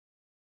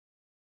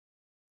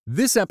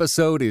This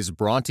episode is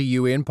brought to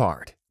you in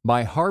part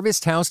by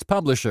Harvest House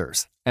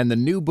Publishers and the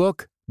new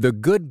book, The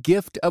Good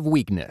Gift of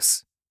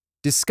Weakness.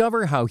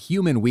 Discover how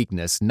human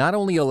weakness not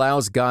only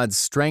allows God's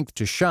strength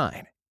to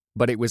shine,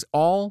 but it was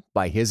all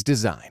by His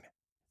design.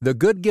 The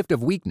Good Gift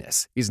of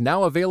Weakness is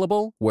now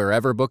available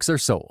wherever books are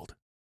sold.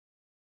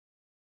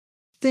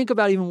 Think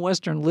about even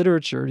Western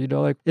literature,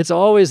 like it's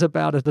always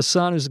about the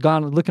son who's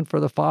gone looking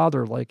for the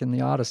father, like in the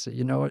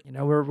Odyssey.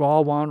 We're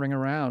all wandering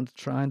around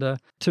trying to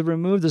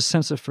remove the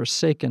sense of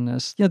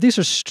forsakenness. These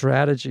are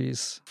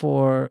strategies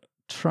for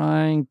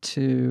trying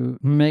to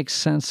make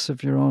sense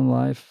of your own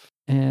life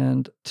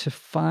and to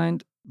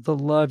find the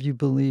love you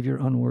believe you're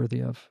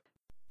unworthy of.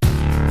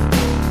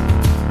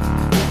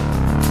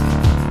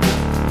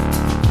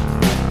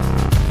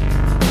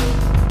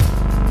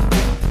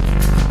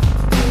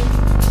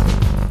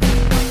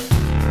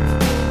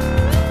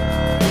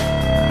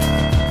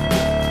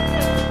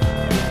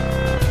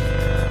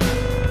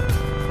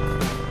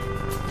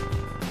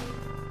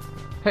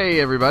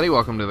 Hey everybody,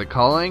 welcome to The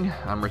Calling.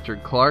 I'm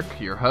Richard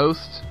Clark, your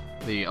host,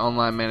 the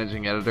online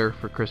managing editor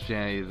for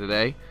Christianity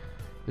Today.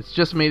 It's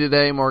just me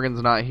today.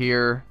 Morgan's not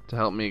here to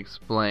help me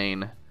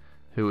explain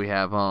who we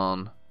have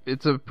on.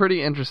 It's a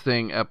pretty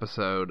interesting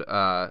episode.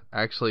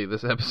 Actually,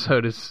 this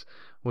episode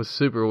was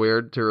super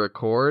weird to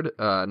record,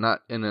 not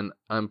in an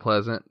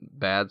unpleasant,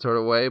 bad sort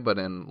of way, but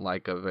in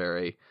like a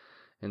very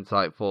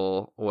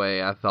insightful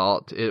way. I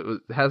thought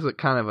has a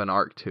kind of an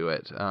arc to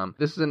it.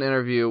 This is an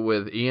interview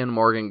with Ian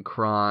Morgan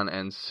Cron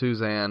and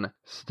Suzanne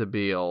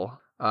Stabile,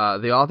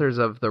 the authors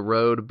of The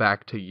Road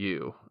Back to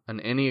You, an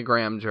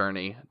Enneagram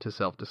journey to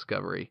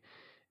self-discovery.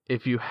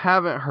 If you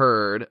haven't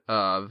heard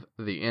of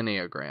the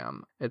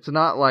Enneagram, it's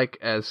not like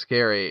as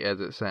scary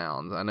as it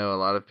sounds. I know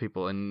a lot of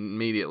people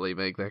immediately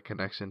make that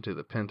connection to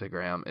the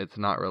pentagram. It's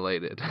not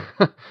related.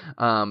 The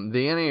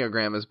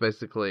Enneagram is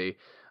basically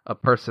a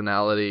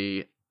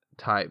personality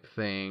type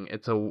thing.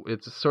 It's a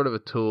sort of a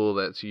tool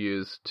that's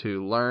used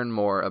to learn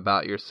more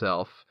about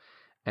yourself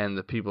and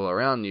the people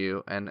around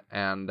you, and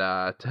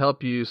to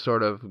help you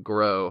sort of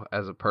grow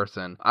as a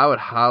person. I would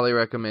highly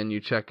recommend you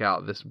check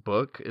out this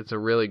book. It's a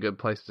really good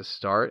place to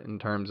start in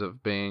terms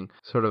of being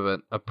sort of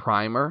a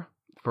primer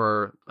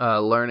for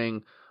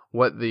learning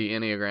what the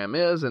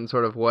Enneagram is and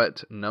sort of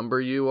what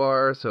number you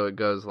are. So it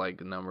goes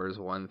like numbers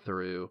 1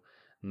 through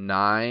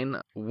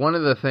 9. One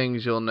of the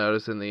things you'll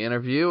notice in the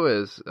interview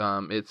is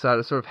it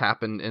sort of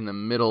happened in the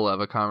middle of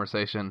a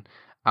conversation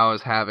I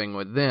was having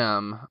with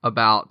them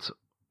about,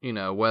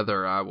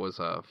 whether I was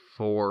a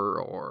 4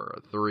 or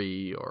a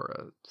 3 or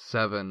a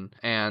 7.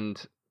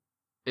 And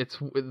it's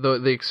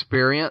the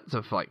experience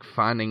of like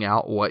finding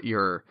out what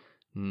your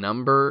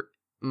number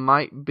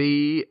might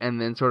be and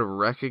then sort of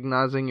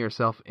recognizing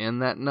yourself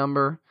in that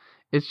number.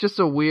 It's just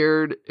a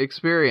weird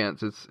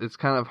experience. It's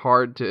kind of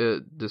hard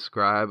to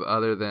describe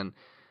other than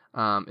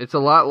it's a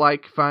lot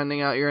like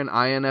finding out you're an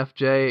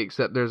INFJ,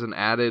 except there's an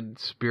added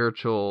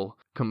spiritual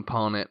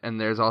component, and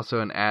there's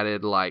also an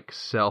added like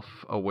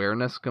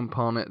self-awareness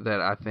component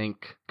that I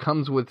think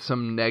comes with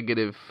some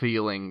negative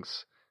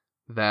feelings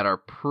that are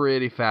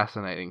pretty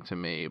fascinating to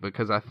me,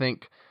 because I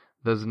think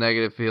those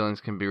negative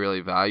feelings can be really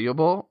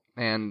valuable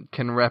and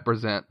can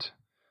represent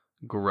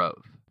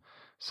growth.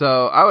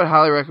 So I would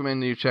highly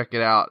recommend you check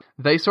it out.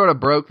 They sort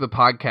of broke the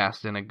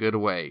podcast in a good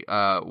way.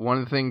 One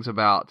of the things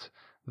about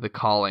The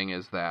Calling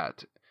is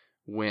that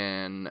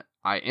when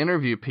I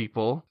interview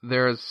people,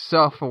 there's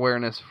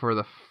self-awareness for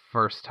the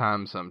first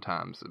time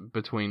sometimes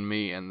between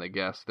me and the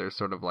guest. There's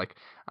sort of like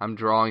I'm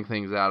drawing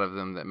things out of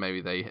them that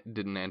maybe they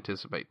didn't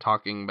anticipate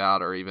talking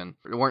about or even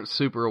weren't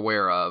super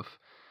aware of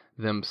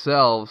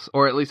themselves,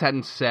 or at least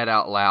hadn't said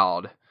out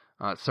loud.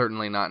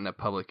 Certainly not in a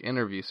public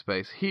interview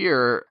space.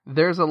 Here,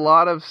 there's a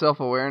lot of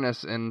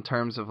self-awareness in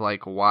terms of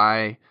like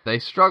why they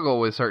struggle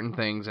with certain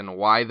things and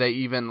why they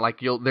even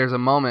there's a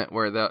moment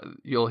where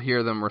you'll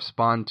hear them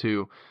respond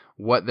to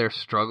what their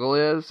struggle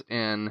is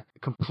in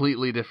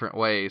completely different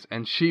ways.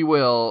 And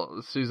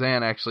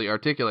Suzanne actually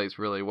articulates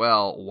really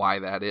well why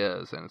that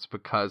is. And it's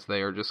because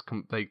they are just,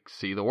 they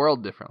see the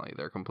world differently.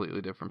 They're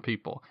completely different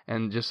people.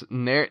 And just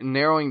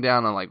narrowing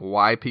down on like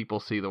why people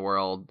see the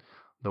world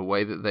the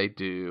way that they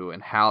do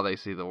and how they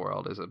see the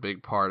world is a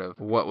big part of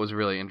what was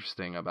really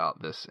interesting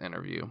about this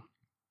interview.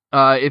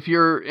 If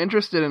you're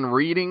interested in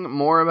reading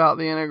more about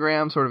the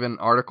Enneagram, sort of in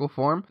article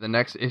form, the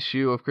next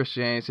issue of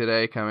Christianity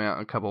Today, coming out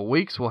in a couple of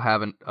weeks, will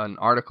have an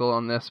article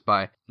on this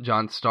by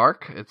John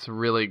Stark. It's a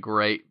really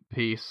great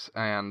piece,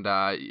 and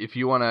if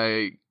you want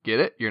to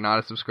get it, you're not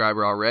a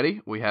subscriber already,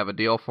 we have a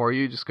deal for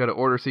you. Just go to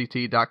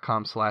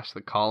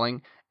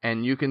orderct.com/thecalling,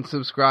 and you can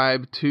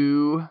subscribe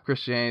to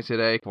Christianity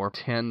Today for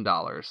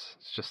 $10.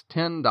 It's just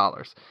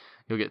 $10.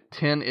 You'll get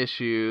 10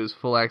 issues,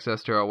 full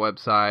access to our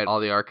website, all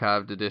the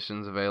archived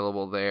editions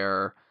available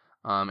there,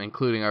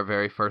 including our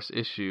very first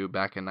issue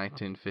back in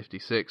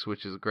 1956,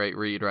 which is a great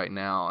read right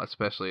now,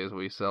 especially as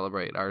we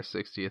celebrate our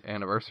 60th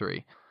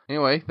anniversary.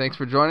 Anyway, thanks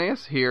for joining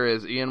us. Here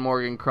is Ian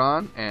Morgan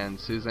Cron and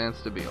Suzanne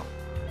Stabile.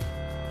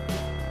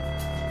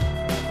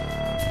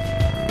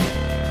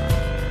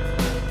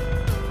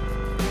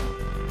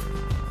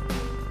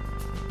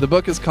 The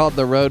book is called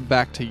The Road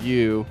Back to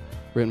You,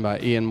 written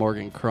by Ian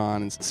Morgan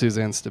Cron and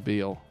Suzanne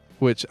Stabile,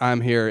 which I'm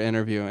here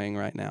interviewing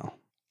right now.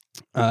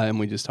 And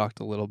we just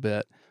talked a little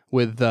bit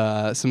with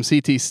some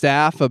CT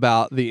staff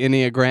about the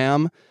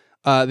Enneagram.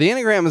 The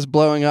Enneagram is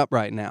blowing up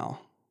right now.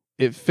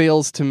 It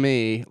feels to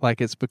me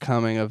like it's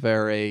becoming a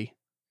very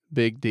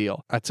big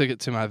deal. I took it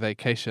to my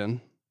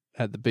vacation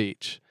at the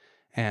beach,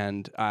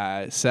 and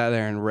I sat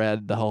there and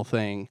read the whole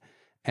thing,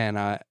 and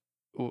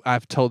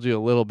I've told you a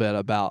little bit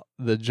about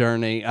the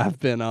journey I've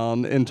been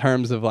on in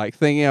terms of like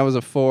thinking I was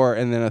a 4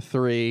 and then a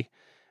 3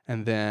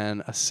 and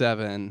then a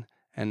 7,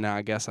 and now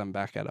I guess I'm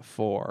back at a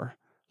 4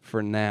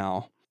 for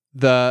now.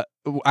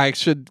 I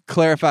should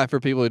clarify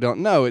for people who don't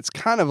know, it's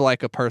kind of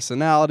like a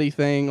personality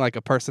thing, like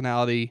a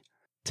personality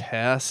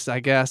test, I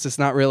guess. It's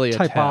not really a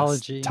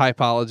typology. Test.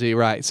 Typology,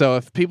 right. So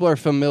if people are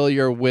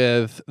familiar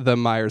with the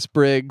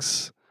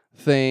Myers-Briggs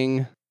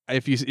thing,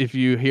 if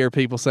you hear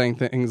people saying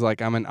things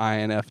like I'm an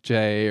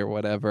INFJ or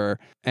whatever,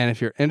 and if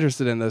you're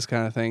interested in those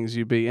kind of things,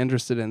 you'd be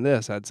interested in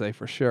this, I'd say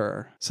for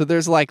sure. So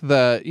there's like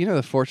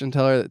the fortune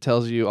teller that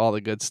tells you all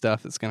the good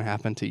stuff that's going to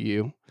happen to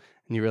you,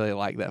 and you really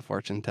like that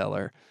fortune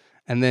teller.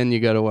 And then you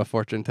go to a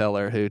fortune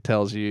teller who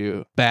tells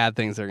you bad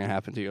things that are going to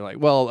happen to you. You're like,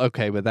 well,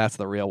 okay, but that's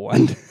the real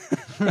one.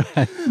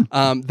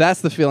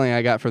 That's the feeling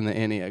I got from the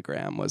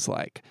Enneagram, was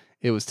like,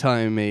 it was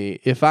telling me,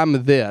 if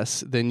I'm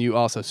this, then you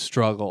also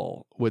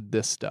struggle with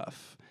this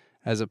stuff,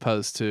 as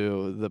opposed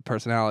to the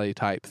personality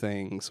type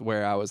things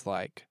where I was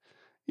like,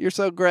 you're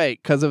so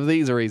great because of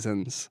these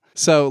reasons.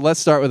 So let's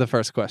start with the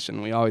first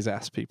question. We always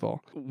ask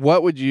people,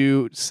 what would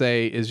you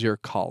say is your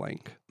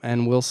calling?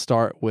 And we'll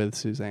start with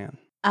Suzanne.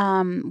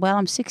 Well,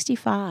 I'm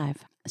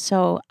 65,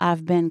 so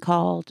I've been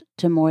called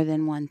to more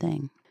than one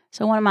thing.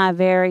 So one of my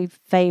very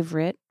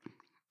favorite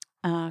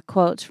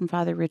quotes from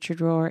Father Richard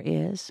Rohr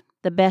is,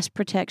 the best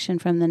protection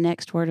from the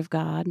next word of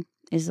God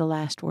is the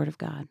last word of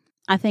God.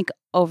 I think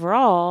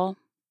overall,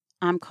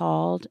 I'm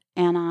called,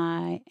 and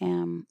I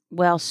am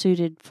well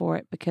suited for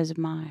it because of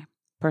my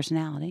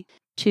personality,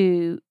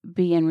 to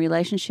be in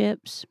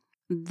relationships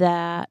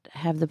that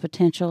have the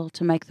potential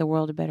to make the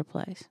world a better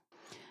place.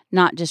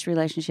 Not just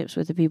relationships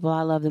with the people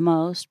I love the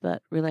most,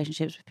 but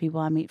relationships with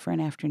people I meet for an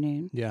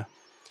afternoon. Yeah.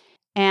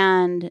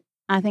 And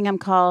I think I'm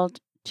called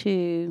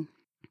to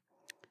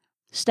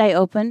stay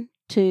open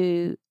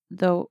to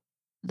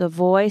the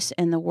voice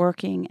and the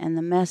working and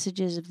the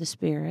messages of the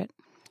Spirit,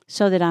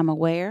 so that I'm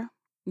aware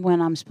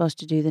when I'm supposed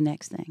to do the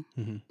next thing.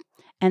 Mm-hmm.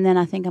 And then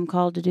I think I'm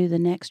called to do the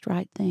next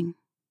right thing.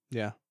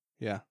 Yeah.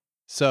 Yeah.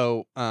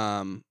 So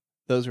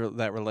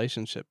that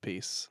relationship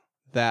piece,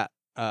 that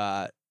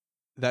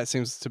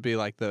seems to be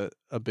like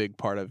a big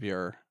part of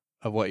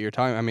what you're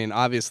talking. I mean,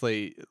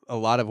 obviously, a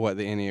lot of what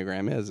the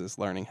Enneagram is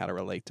learning how to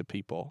relate to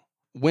people.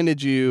 When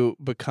did you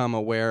become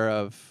aware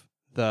of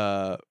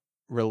the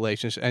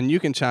relationship? And you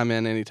can chime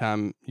in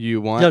anytime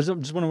you want. Yeah, I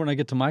just wonder when I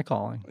get to my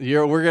calling.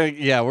 We're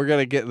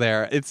gonna get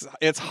there.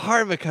 It's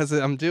hard because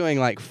I'm doing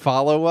like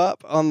follow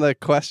up on the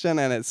question,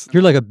 and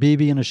You're like a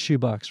BB in a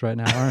shoebox right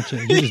now, aren't you?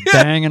 You're just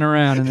banging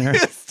around in there.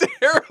 It's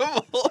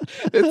terrible.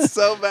 It's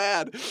so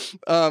bad.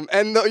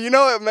 And you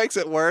know what makes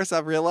it worse,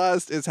 I've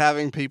realized, is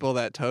having people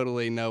that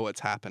totally know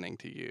what's happening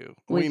to you.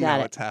 We know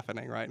what's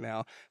happening right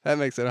now. That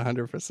makes it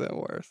 100%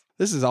 worse.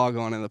 This is all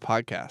going in the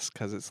podcast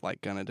because it's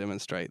like going to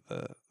demonstrate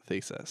the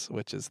thesis,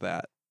 which is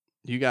that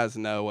you guys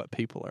know what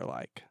people are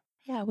like.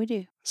 Yeah, we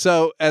do.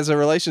 So as a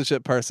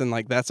relationship person,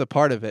 like, that's a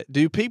part of it.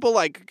 Do people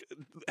like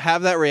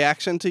have that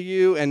reaction to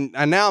you? And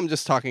now I'm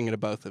just talking to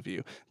both of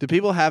you. Do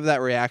people have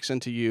that reaction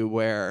to you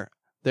where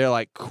they're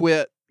like,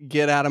 quit,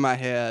 get out of my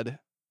head,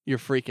 you're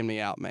freaking me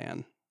out,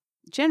 man?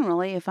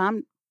 Generally,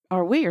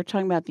 we are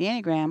talking about the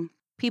Enneagram,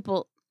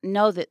 people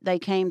know that they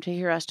came to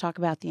hear us talk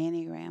about the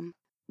Enneagram.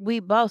 We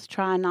both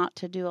try not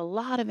to do a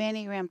lot of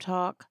Enneagram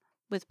talk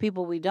with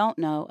people we don't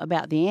know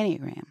about the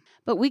Enneagram.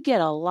 But we get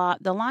a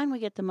lot. The line we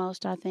get the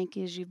most, I think,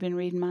 is, you've been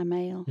reading my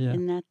mail. Yeah.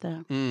 Isn't that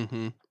the...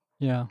 Mm-hmm.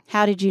 Yeah.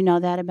 How did you know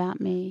that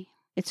about me?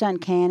 It's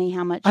uncanny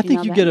how much I think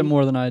know you about get it me.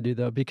 more than I do,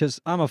 though, because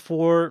I'm a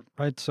 4,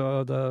 right?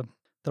 So the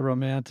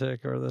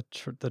romantic, or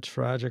the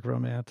tragic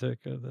romantic,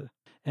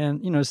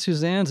 and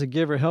Suzanne's a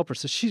giver helper,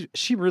 so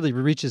she really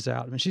reaches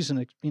out. I mean, she's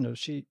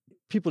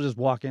people just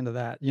walk into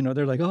that.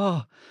 They're like,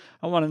 oh,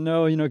 I want to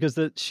know, because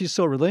she's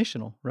so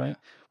relational, right?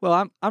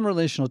 Well, I'm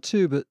relational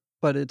too,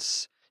 but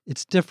it's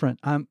different.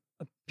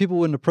 People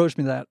wouldn't approach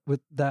me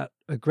with that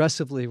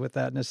aggressively with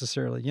that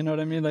necessarily. You know what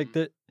I mean? Like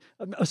that,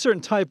 a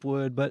certain type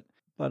would, but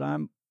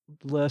I'm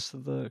less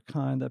of the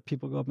kind that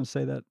people go up and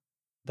say that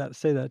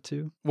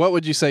to. What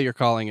would you say your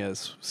calling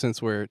is,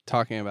 since we're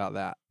talking about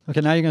that?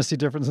 Okay, now you're going to see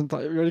difference in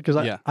thought. Because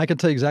I can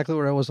tell you exactly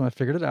where I was when I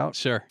figured it out.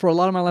 Sure. For a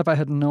lot of my life, I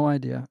had no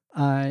idea.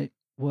 I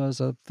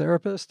was a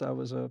therapist. I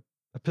was a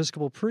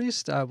Episcopal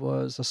priest. I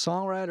was a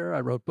songwriter.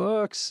 I wrote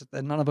books,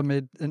 and none of them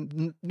made.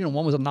 And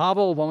one was a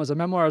novel, one was a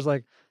memoir. I was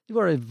like, you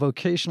are a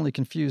vocationally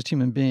confused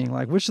human being.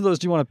 Like, which of those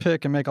do you want to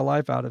pick and make a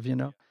life out of?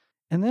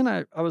 And then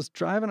I was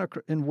driving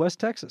in West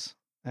Texas,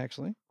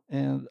 actually,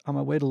 and on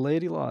my way to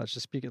Lady Lodge to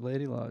speak at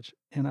Lady Lodge,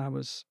 and I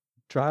was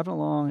driving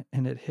along,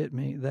 and it hit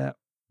me that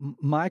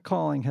my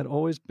calling had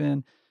always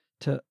been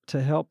to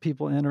help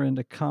people enter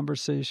into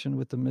conversation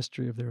with the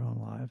mystery of their own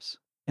lives.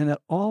 And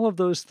that all of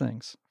those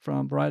things,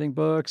 from writing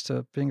books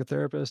to being a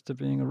therapist to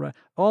being a writer,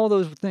 all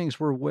those things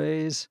were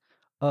ways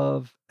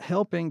of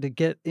helping to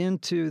get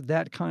into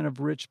that kind of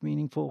rich,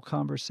 meaningful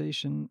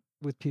conversation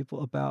with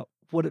people about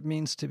what it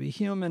means to be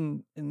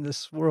human in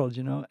this world,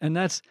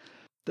 And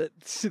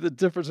see, the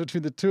difference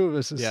between the two of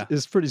us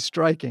is pretty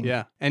striking.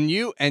 Yeah. And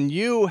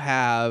you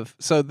have,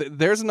 so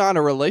there's not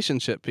a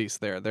relationship piece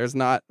there. There's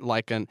not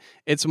like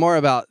it's more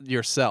about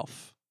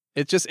yourself.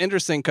 It's just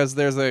interesting because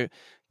there's a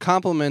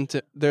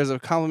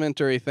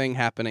complementary thing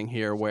happening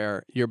here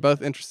where you're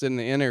both interested in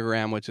the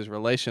Enneagram, which is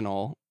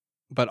relational,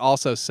 but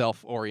also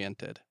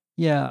self-oriented.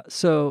 Yeah.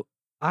 So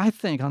I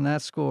think on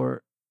that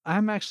score,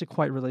 I'm actually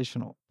quite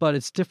relational, but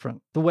it's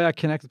different. The way I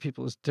connect with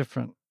people is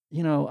different.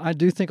 I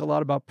do think a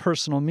lot about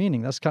personal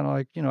meaning. That's kind of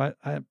like,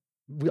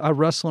 I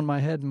wrestle in my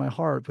head and my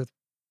heart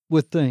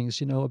with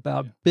things,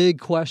 about big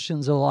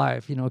questions of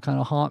life, kind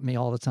of haunt me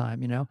all the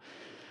time,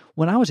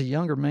 When I was a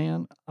younger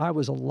man, I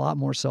was a lot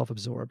more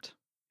self-absorbed.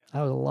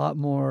 I was a lot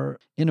more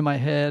into my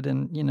head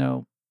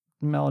and,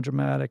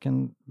 melodramatic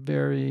and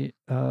very,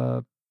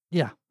 I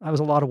was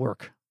a lot of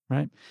work,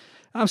 right?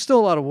 I'm still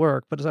a lot of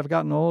work, but as I've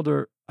gotten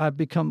older, I've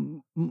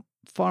become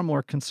far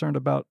more concerned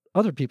about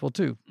other people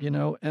too,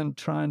 and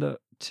trying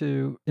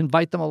to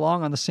invite them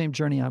along on the same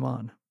journey I'm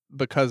on.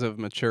 Because of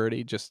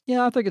maturity, just...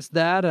 Yeah, I think it's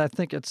that. I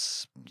think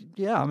it's,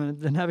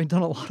 and having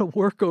done a lot of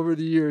work over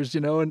the years,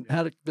 and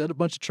had a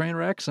bunch of train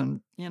wrecks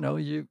and, you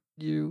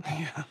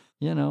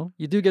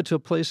do get to a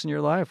place in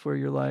your life where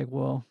you're like,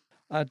 well,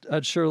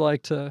 I'd sure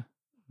like to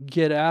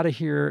get out of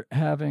here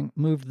having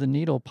moved the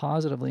needle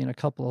positively in a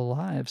couple of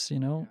lives,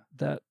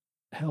 that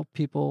help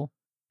people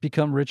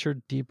become richer,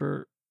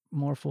 deeper,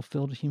 more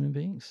fulfilled human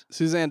beings.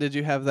 Suzanne, did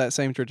you have that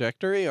same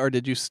trajectory, or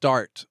did you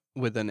start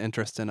with an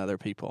interest in other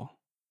people?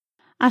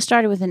 I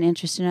started with an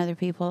interest in other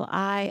people.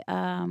 I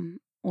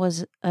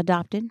was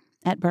adopted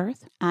at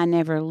birth. I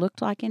never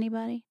looked like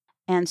anybody.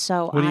 And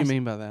so What do you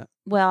mean by that?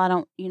 Well, I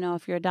don't,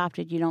 if you're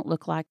adopted, you don't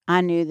look like...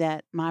 I knew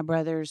that my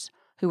brothers,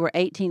 who were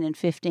 18 and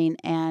 15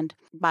 and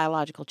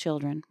biological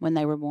children when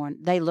they were born,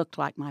 they looked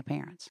like my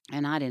parents.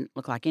 And I didn't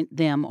look like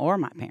them or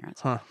my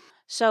parents. Huh.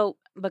 So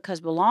because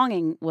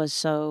belonging was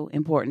so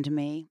important to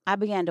me, I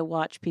began to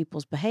watch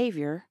people's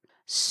behavior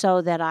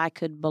so that I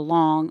could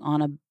belong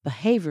on a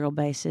behavioral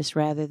basis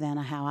rather than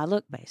a how I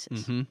look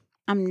basis. Mm-hmm.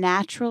 I'm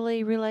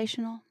naturally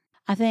relational.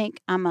 I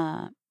think I'm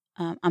an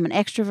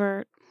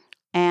extrovert,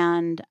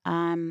 and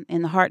I'm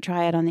in the heart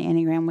triad on the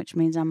Enneagram, which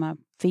means I'm a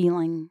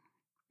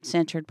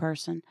feeling-centered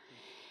person.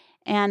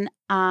 And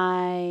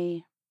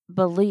I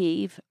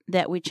believe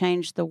that we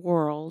change the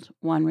world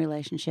one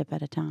relationship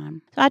at a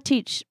time. So I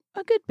teach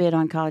a good bit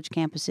on college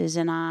campuses,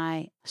 and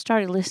I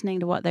started listening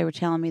to what they were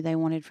telling me they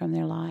wanted from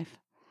their life.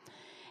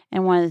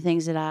 And one of the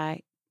things that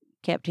I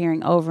kept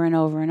hearing over and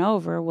over and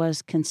over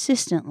was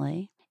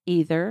consistently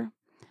either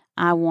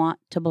I want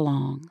to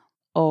belong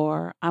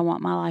or I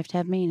want my life to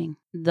have meaning.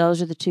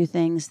 Those are the two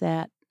things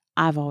that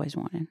I've always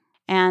wanted.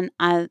 And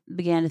I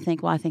began to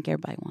think, well, I think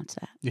everybody wants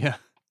that. Yeah.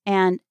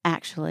 And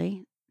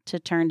actually, to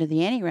turn to the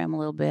Enneagram a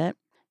little bit,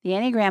 the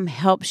Enneagram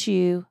helps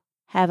you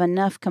have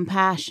enough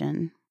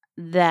compassion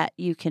that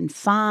you can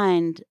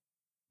find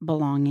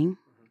belonging.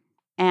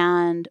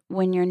 And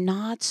when you're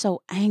not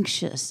so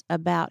anxious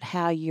about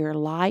how you're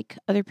like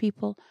other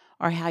people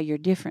or how you're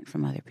different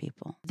from other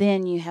people,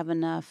 then you have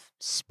enough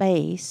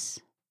space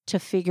to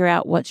figure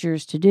out what's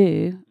yours to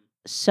do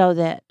so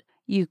that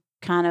you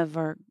kind of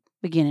are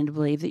beginning to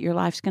believe that your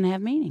life's going to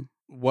have meaning.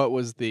 What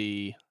was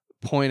the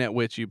point at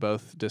which you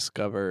both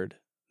discovered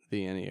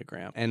the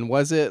Enneagram? And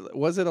was it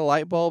a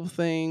light bulb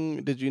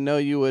thing? Did you know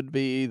you would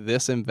be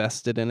this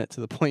invested in it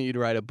to the point you'd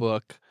write a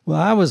book? Well,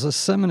 I was a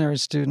seminary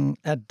student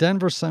at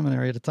Denver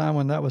Seminary at a time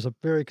when that was a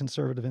very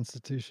conservative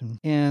institution.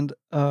 And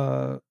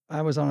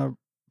I was on a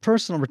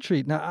personal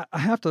retreat. Now, I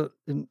have to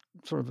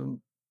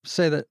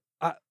say that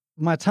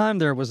my time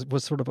there was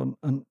sort of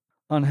an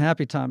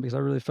unhappy time because I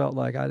really felt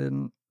like I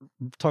didn't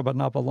talk about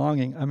not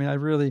belonging. I mean, I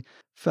really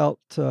felt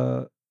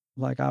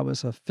like I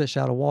was a fish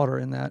out of water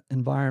in that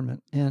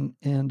environment. And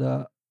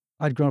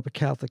I'd grown up a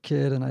Catholic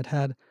kid, and I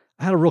had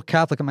a real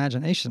Catholic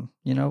imagination,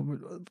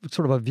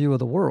 sort of a view of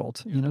the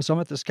world, So I'm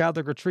at this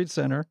Catholic retreat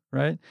center,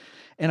 right?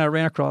 And I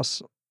ran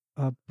across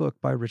a book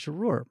by Richard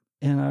Rohr,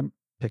 and I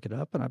pick it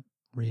up and I'm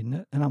reading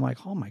it, and I'm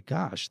like, oh my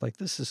gosh, like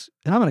this is,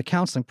 and I'm in a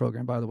counseling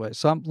program, by the way.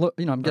 So I'm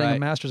getting a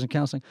master's in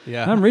counseling.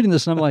 Yeah. And I'm reading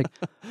this and I'm like,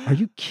 are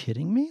you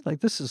kidding me? Like,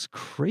 this is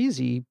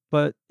crazy,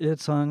 but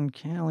it's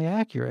uncannily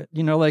accurate.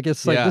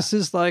 This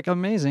is like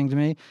amazing to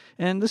me.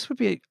 And this would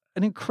be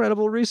an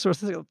incredible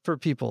resource for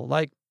people.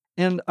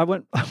 And I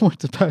went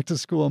back to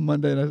school on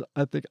Monday, and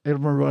I don't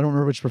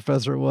remember which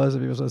professor it was,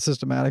 if he was a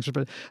systematics,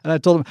 and I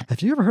told him,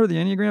 have you ever heard of the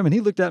Enneagram? And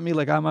he looked at me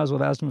like I might as well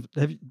have asked him,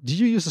 do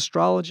you use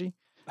astrology?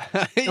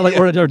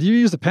 Or do you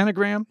use the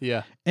pentagram?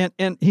 Yeah.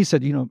 And he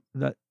said,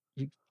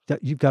 they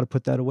you've got to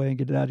put that away and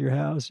get it out of your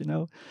house,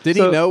 Did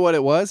he know what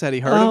it was? Had he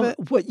heard of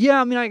it? Well,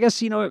 yeah, I mean, I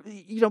guess,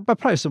 but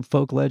probably some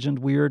folk legend,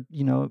 weird,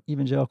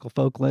 evangelical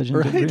folk legend,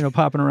 Right.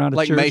 popping around a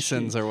Like church.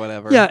 Masons or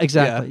whatever. Yeah,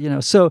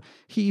 exactly. So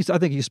I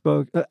think he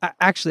spoke,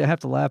 actually, I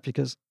have to laugh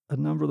because a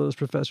number of those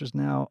professors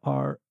now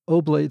are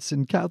oblates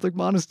in Catholic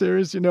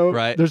monasteries,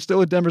 Right. They're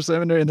still at Denver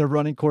Seminary and they're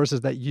running courses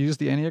that use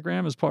the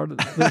Enneagram as part of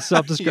the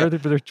self-discovery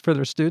for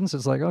their students.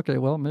 It's like, okay,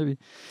 well, maybe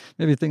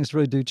things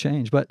really do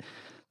change. But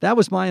that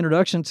was my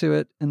introduction to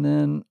it. And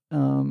then,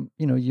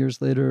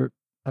 years later,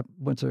 I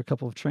went to a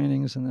couple of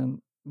trainings and then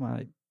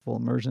my full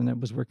immersion, it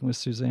was working with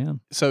Suzanne.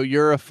 So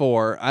you're a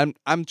 4.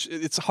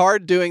 It's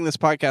hard doing this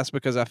podcast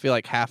because I feel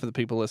like half of the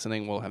people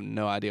listening will have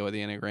no idea what the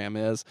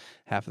Enneagram is.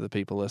 Half of the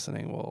people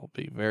listening will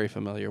be very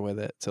familiar with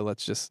it. So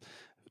let's just,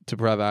 to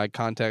provide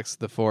context,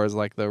 the 4 is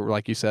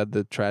like you said,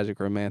 the tragic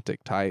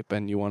romantic type,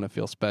 and you want to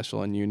feel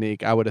special and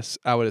unique. I would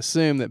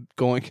assume that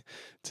going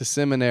to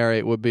seminary,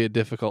 it would be a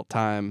difficult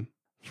time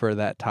for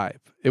that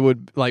type. It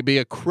would be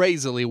a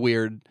crazily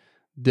weird,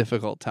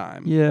 difficult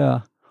time.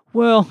 Yeah.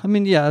 Well, I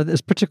mean, yeah,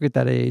 it's particularly at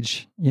that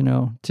age,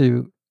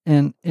 too.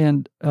 And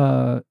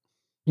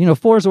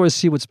 4s always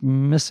see what's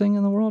missing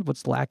in the world,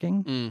 what's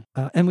lacking.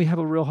 And we have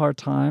a real hard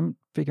time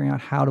figuring out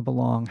how to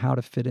belong, how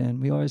to fit in.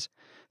 We always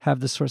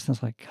have this sort of thing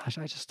like, gosh,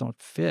 I just don't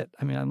fit.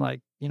 I mean, I'm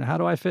like, how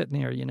do I fit in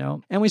here,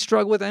 And we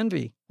struggle with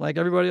envy. Like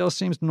everybody else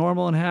seems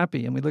normal and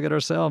happy. And we look at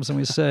ourselves and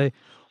we say,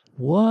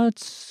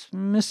 what's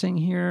missing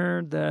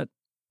here that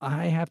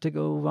I have to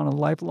go on a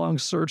lifelong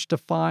search to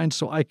find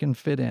so I can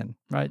fit in,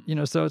 right?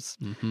 So it's,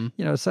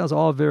 it sounds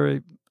all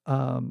very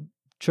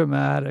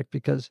traumatic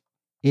because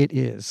it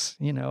is,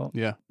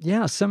 Yeah.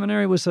 Yeah,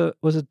 seminary was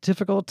a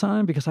difficult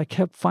time because I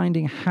kept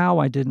finding how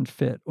I didn't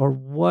fit or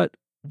what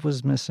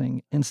was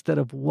missing instead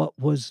of what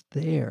was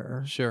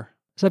there. Sure.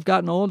 As I've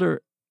gotten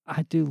older,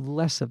 I do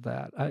less of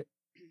that.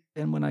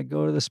 And when I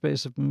go to the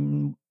space of,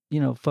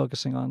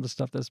 focusing on the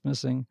stuff that's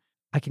missing,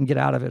 I can get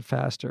out of it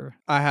faster.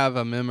 I have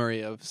a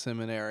memory of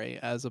seminary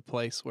as a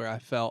place where I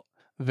felt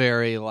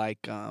very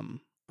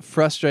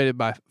frustrated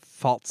by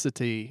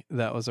falsity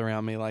that was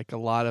around me, like a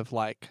lot of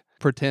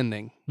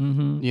pretending,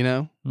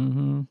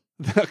 Mm-hmm.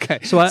 Okay.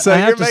 So I you're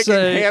have to making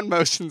say, hand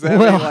motions at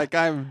me like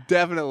I'm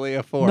definitely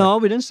a 4. No,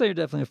 we didn't say you're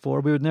definitely a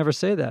 4. We would never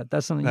say that.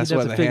 That's something That's you'd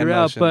what have to the hand figure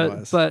out. motion But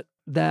was. but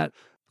that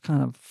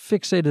kind of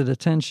fixated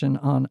attention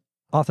on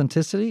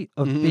authenticity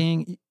of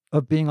being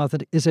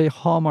authentic is a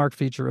hallmark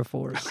feature of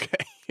 4s. Okay.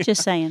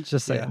 Just saying.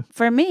 Just saying. Yeah.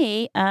 For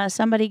me,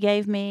 somebody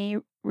gave me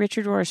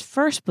Richard Rohr's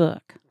first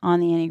book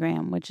on the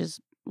Enneagram, which is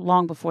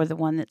long before the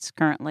one that's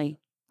currently.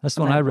 That's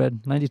the one I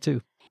read,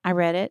 92. I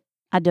read it.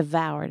 I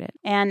devoured it.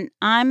 And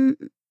I'm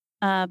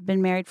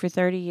been married for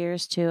 30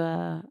 years to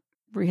a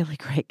really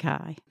great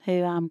guy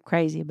who I'm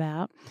crazy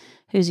about,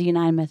 who's a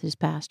United Methodist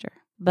pastor.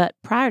 But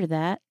prior to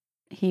that,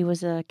 he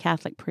was a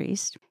Catholic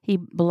priest. He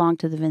belonged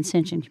to the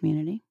Vincentian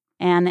community.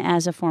 And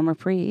as a former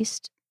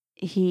priest,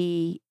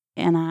 he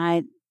and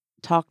I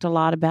talked a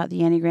lot about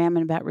the Enneagram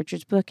and about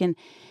Richard's book. And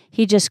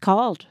he just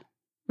called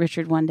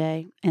Richard one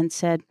day and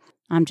said,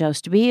 I'm Joe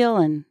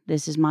Stabile, and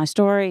this is my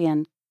story,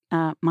 and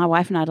my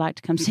wife and I'd like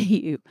to come see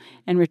you.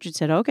 And Richard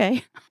said,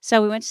 okay.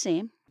 So we went to see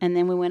him, and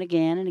then we went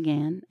again and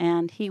again.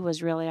 And he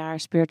was really our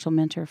spiritual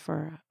mentor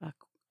for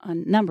a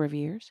number of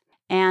years.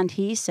 And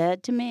he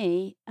said to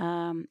me,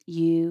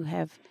 you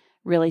have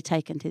really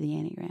taken to the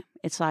Enneagram.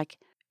 It's like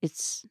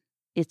it's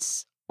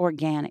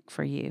organic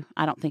for you.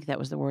 I don't think that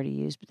was the word he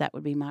used, but that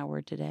would be my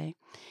word today.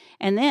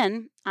 And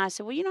then I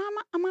said, well,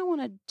 I might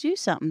want to do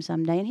something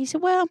someday. And he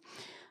said, well,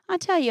 I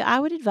tell you, I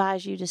would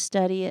advise you to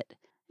study it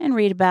and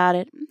read about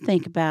it,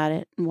 think about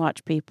it, and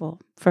watch people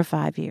for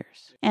 5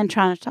 years and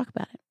try not to talk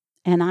about it.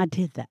 And I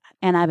did that.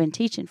 And I've been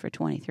teaching for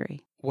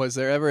 23. Was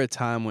there ever a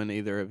time when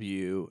either of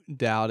you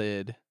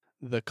doubted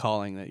the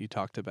calling that you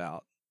talked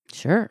about?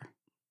 Sure.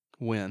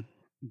 When?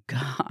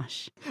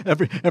 Gosh.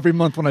 Every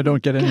month when I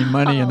don't get any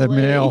money in the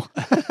mail.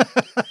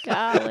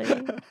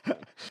 Golly.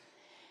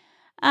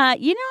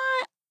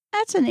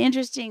 That's an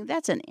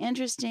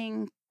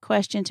interesting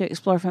question to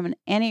explore from an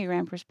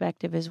Enneagram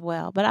perspective as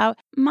well. But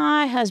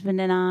my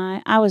husband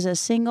and I was a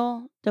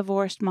single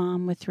divorced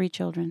mom with 3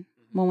 children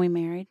when we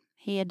married.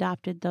 He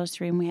adopted those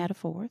 3 and we had a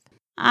 4th.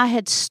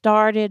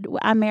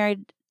 I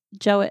married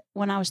Joe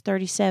when I was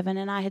 37,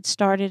 and I had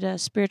started a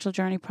spiritual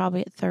journey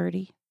probably at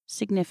 30.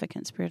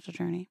 Significant spiritual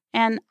journey.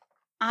 And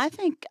I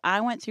think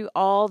I went through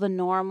all the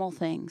normal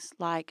things,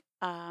 like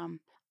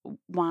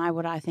why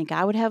would I think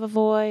I would have a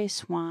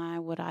voice? Why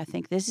would I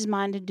think this is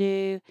mine to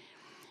do?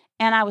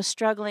 And I was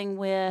struggling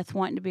with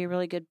wanting to be a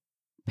really good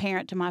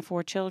parent to my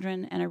 4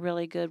 children and a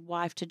really good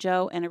wife to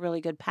Joe and a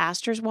really good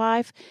pastor's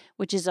wife,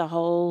 which is a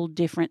whole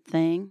different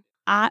thing.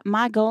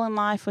 My goal in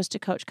life was to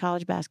coach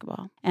college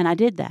basketball, and I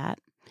did that.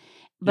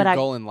 But Your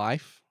goal in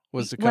life?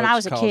 When I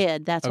was a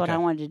kid, that's what I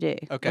wanted to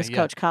do. Okay, was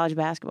coach college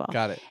basketball.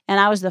 Got it. And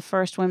I was the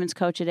first women's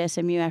coach at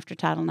SMU after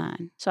Title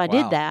IX. So I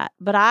did that.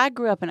 But I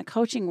grew up in a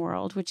coaching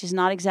world, which is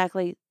not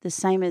exactly the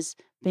same as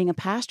being a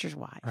pastor's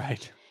wife.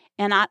 Right.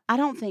 And I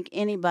don't think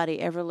anybody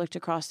ever looked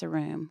across the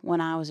room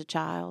when I was a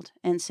child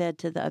and said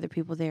to the other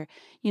people there,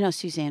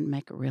 Suzanne would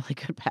make a really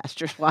good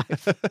pastor's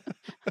wife.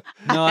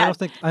 No, I don't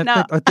think.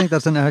 I think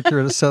that's an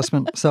accurate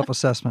assessment,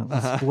 self-assessment.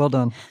 That's well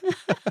done.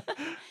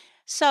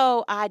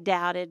 So I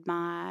doubted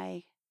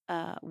my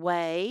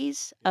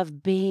ways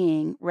of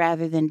being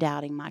rather than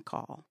doubting my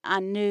call. I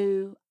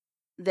knew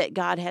that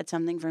God had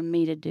something for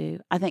me to do.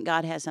 I think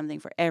God has something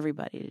for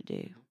everybody to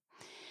do.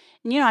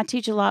 And, I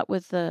teach a lot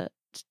with the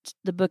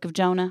book of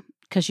Jonah,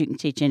 because you can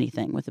teach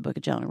anything with the book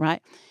of Jonah, right?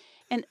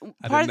 And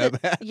I didn't know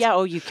that.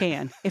 Yeah, you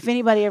can. If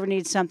anybody ever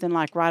needs something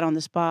like right on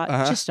the spot,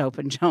 just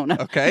open Jonah.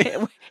 Okay.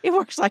 It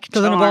works like a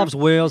Because charm. it involves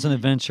whales and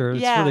adventure.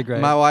 It's really great.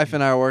 My wife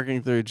and I are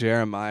working through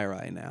Jeremiah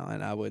right now,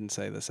 and I wouldn't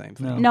say the same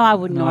thing. No, I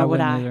wouldn't, nor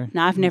would I. Either.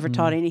 No, I've never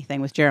taught anything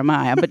with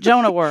Jeremiah, but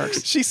Jonah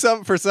works.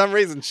 For some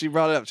reason, she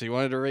brought it up. She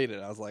wanted to read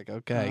it. I was like,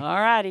 okay. All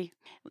righty.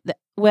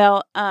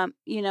 Well,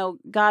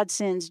 God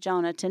sends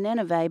Jonah to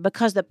Nineveh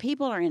because the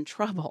people are in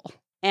trouble,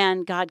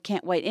 and God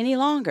can't wait any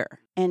longer,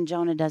 and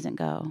Jonah doesn't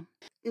go.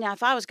 Now,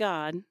 if I was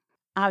God,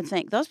 I would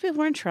think, those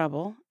people are in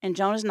trouble, and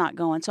Jonah's not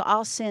going, so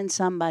I'll send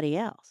somebody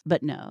else.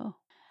 But no.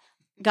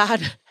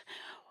 God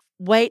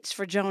waits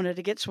for Jonah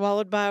to get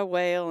swallowed by a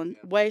whale and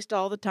waste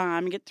all the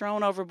time and get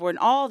thrown overboard and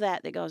all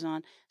that goes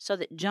on so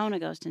that Jonah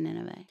goes to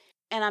Nineveh.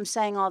 And I'm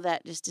saying all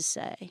that just to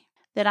say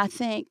that I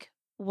think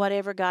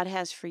whatever God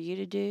has for you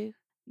to do,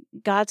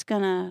 God's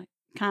going to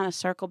kind of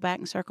circle back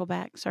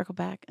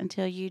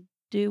until you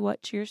do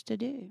what's yours to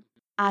do.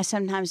 I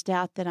sometimes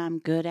doubt that I'm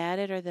good at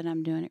it or that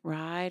I'm doing it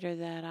right or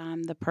that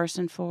I'm the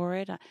person for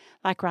it.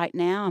 Like right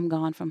now, I'm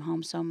gone from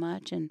home so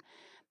much, and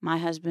my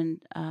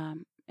husband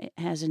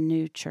has a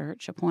new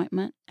church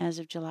appointment as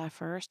of July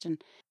 1st,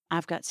 and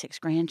I've got 6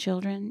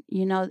 grandchildren.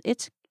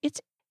 It's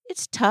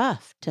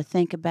tough to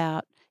think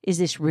about, is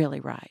this really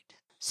right?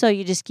 So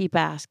you just keep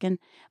asking.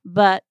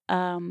 But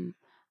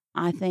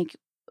I think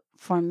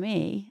for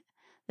me,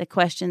 the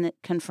question that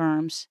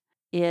confirms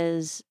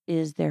is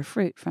there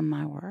fruit from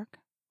my work?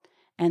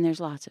 And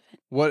there's lots of it.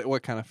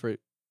 What kind of fruit?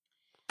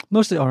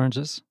 Mostly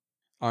oranges.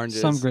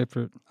 Oranges. Some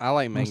grapefruit. I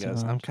like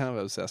mangoes. I'm kind of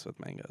obsessed with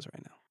mangoes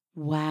right now.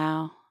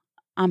 Wow.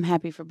 I'm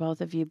happy for both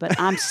of you, but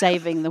I'm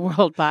saving the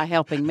world by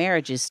helping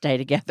marriages stay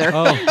together.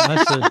 Oh,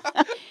 I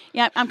see.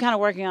 Yeah, I'm kind of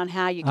working on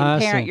how you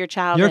can parent your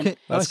child and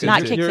That's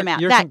not good kick them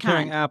out. You're That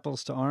comparing kind.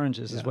 apples to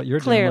oranges is what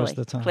you're Clearly, doing most of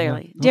the time.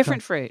 clearly. Yeah.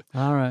 Different Okay. fruit.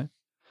 All right.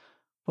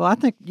 Well, I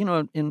think, it's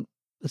an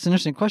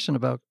interesting question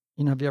about,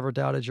 have you ever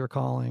doubted your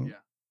calling?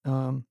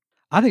 Yeah.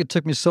 I think it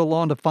took me so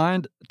long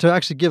to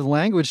actually give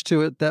language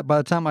to it that by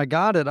the time I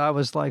got it, I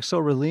was like so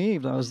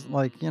relieved. I was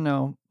like,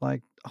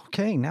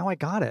 okay, now I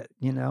got it,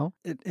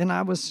 and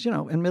I was, in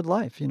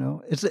midlife,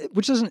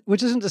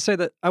 which isn't to say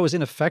that I was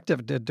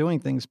ineffective at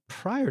doing things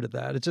prior to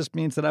that. It just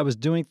means that I was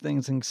doing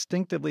things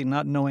instinctively,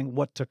 not knowing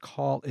what to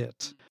call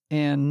it,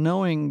 and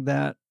knowing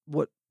that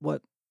what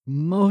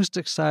most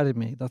excited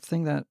me, the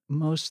thing that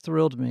most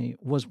thrilled me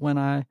was when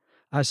I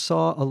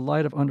saw a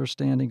light of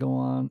understanding go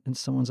on in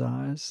someone's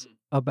eyes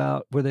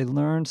about where they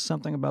learned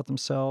something about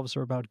themselves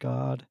or about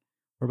God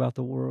or about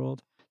the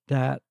world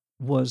that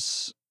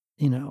was,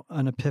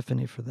 an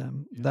epiphany for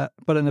them. Yeah.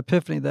 But an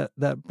epiphany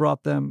that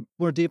brought them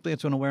more deeply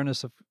into an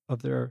awareness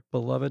of their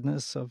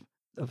belovedness,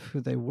 of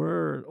who they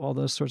were, all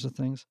those sorts of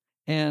things.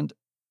 And,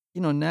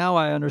 now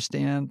I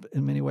understand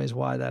in many ways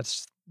why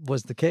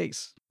was the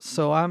case.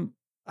 So I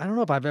don't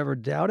know if I've ever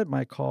doubted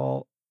my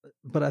call,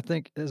 but I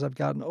think as I've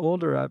gotten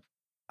older,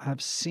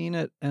 I've seen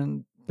it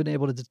and been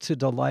able to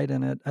delight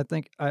in it. I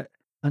think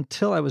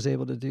until I was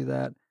able to do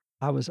that,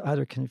 I was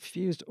either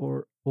confused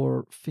or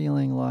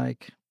feeling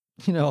like,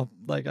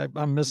 like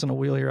I'm missing a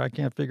wheel here. I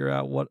can't figure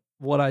out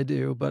what I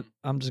do, but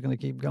I'm just going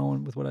to keep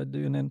going with what I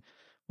do. And then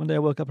one day I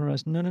woke up and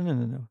realized,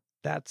 no.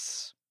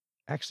 That's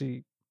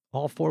actually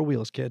all 4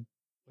 wheels, kid.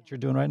 What you're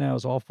doing right now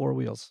is all 4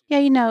 wheels.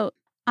 Yeah,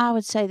 I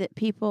would say that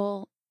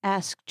people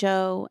ask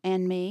Joe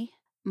and me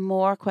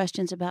more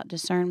questions about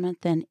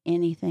discernment than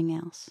anything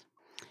else.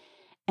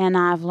 And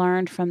I've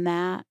learned from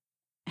that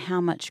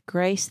how much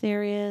grace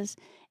there is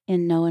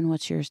in knowing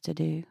what's yours to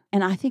do.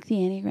 And I think the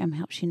Enneagram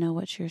helps you know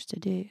what's yours to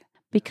do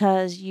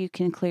because you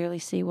can clearly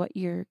see what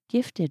you're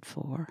gifted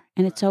for.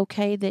 And it's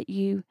okay that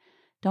you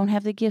don't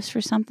have the gifts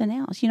for something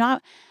else.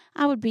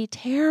 I would be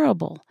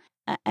terrible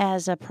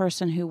as a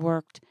person who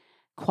worked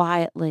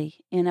quietly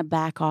in a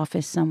back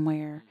office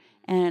somewhere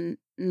and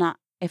not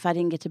if I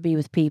didn't get to be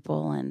with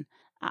people, and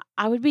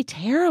I would be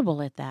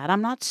terrible at that.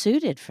 I'm not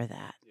suited for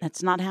that.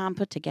 That's not how I'm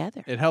put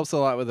together. It helps a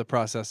lot with the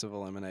process of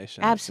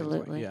elimination.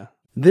 Absolutely. Yeah.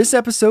 This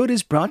episode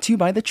is brought to you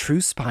by the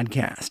Truce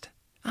Podcast.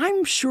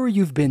 I'm sure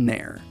you've been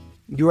there.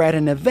 You're at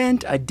an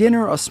event, a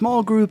dinner, a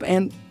small group,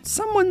 and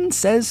someone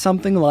says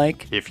something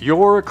like, "If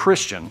you're a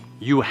Christian,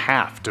 you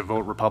have to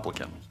vote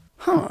Republican."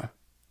 Huh.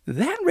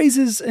 That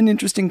raises an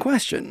interesting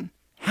question.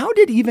 How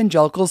did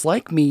evangelicals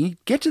like me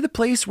get to the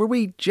place where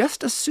we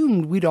just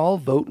assumed we'd all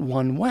vote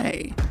one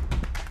way?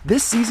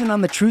 This season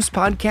on the Truce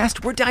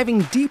Podcast, we're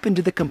diving deep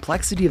into the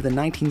complexity of the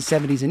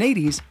 1970s and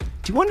 80s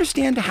to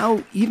understand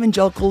how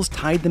evangelicals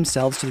tied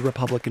themselves to the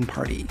Republican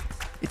Party.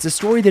 It's a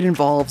story that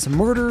involves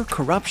murder,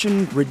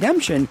 corruption,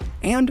 redemption,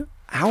 and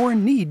our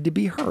need to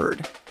be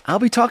heard. I'll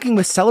be talking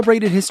with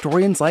celebrated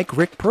historians like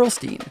Rick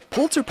Perlstein,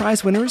 Pulitzer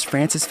Prize winners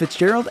Francis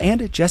Fitzgerald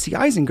and Jesse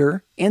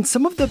Eisinger, and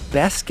some of the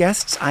best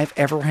guests I've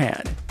ever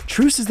had.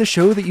 Truce is the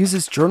show that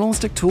uses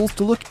journalistic tools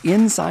to look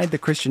inside the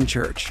Christian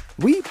church.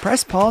 We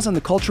press pause on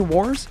the culture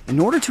wars in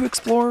order to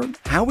explore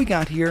how we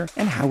got here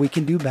and how we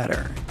can do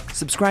better.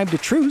 Subscribe to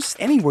Truce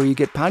anywhere you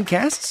get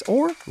podcasts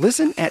or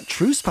listen at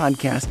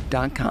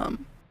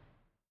trucepodcast.com.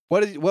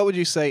 What would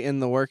you say in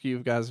the work you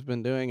guys have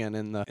been doing and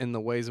in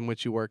the ways in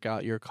which you work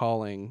out your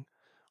calling?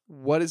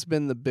 What has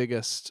been the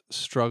biggest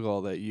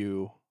struggle that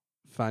you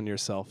find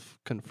yourself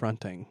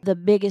confronting? The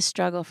biggest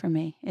struggle for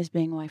me is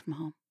being away from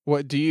home.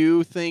 What do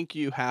you think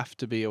you have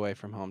to be away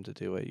from home to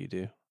do what you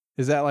do?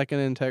 Is that like an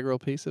integral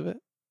piece of it?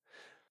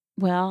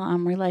 Well,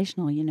 I'm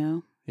relational,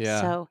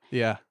 Yeah. So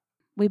yeah.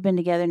 we've been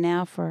together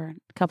now for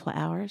a couple of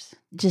hours.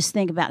 Just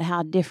think about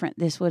how different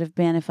this would have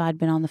been if I'd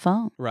been on the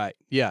phone. Right.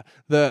 Yeah.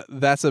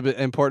 That's an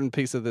important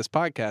piece of this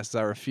podcast is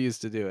I refuse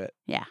to do it.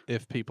 Yeah.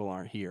 If people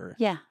aren't here.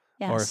 Yeah.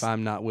 Yes. Or if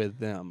I'm not with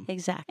them.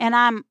 Exactly. And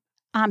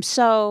I'm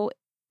so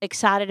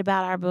excited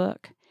about our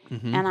book,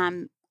 Mm-hmm. and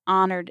I'm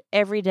honored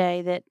every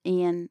day that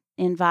Ian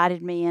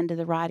invited me into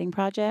the writing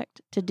project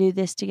to do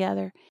this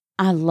together.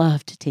 I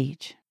love to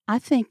teach. I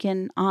think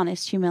in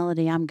honest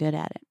humility, I'm good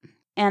at it.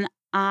 And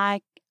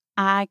I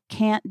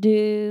can't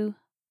do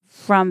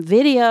from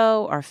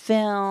video or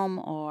film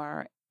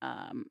or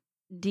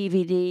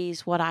DVDs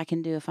what I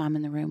can do if I'm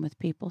in the room with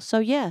people. So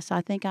yes, I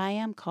think I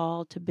am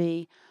called to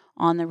be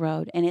on the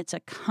road. And it's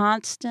a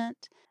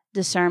constant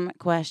discernment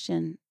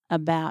question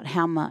about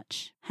how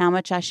much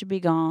I should be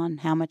gone,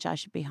 how much I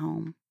should be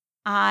home.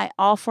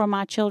 All four of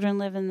my children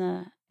live in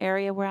the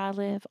area where I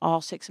live.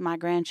 All 6 of my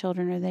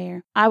grandchildren are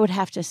there. I would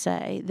have to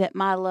say that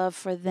my love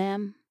for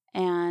them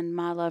and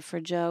my love for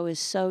Joe is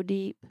so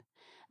deep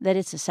that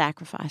it's a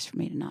sacrifice for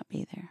me to not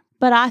be there.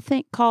 But I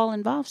think call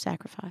involves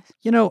sacrifice.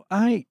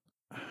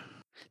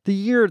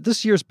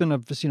 This year's been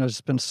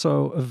it's been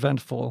so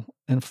eventful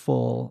and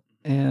full,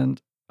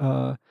 and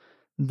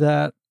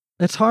that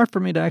it's hard for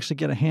me to actually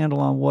get a handle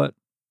on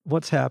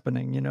what's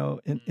happening,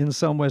 in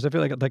some ways. I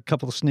feel like a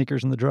couple of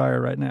sneakers in the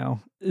dryer right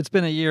now. It's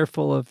been a year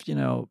full of,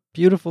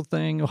 beautiful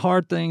things,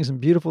 hard things and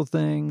beautiful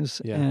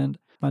things. Yeah. And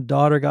my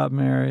daughter got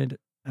married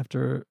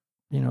after,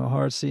 a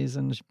hard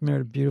season. She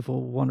married a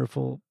beautiful,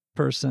 wonderful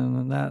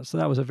person. And so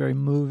that was a very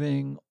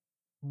moving,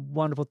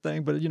 wonderful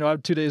thing. But,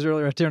 2 days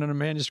earlier, I turned in a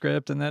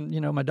manuscript, and then,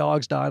 my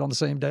dogs died on the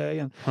same day.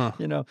 And,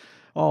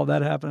 all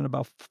that happened in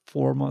about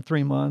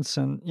 3 months.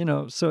 And,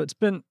 so it's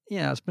been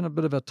a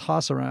bit of a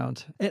toss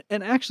around.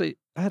 And actually,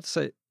 I have to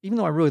say, even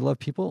though I really love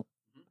people,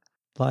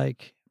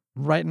 like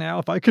right now,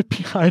 if I could be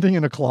hiding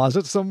in a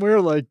closet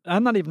somewhere, like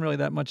I'm not even really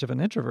that much of an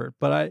introvert,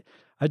 but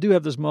I do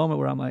have this moment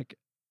where I'm like,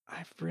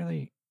 I've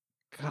really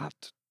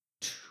got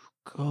to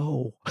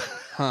go.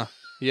 Huh.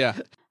 Yeah.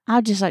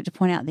 I'd just like to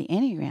point out the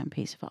Enneagram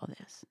piece of all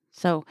this.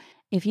 So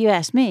if you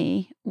ask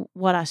me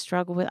what I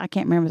struggle with, I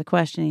can't remember the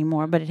question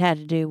anymore, but it had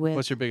to do with...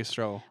 What's your biggest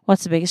struggle?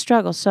 What's the biggest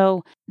struggle?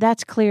 So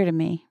that's clear to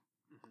me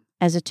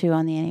as a 2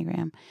 on the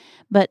Enneagram.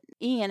 But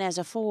Ian, as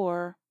a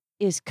 4,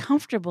 is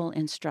comfortable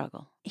in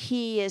struggle.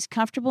 He is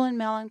comfortable in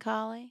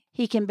melancholy.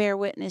 He can bear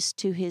witness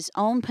to his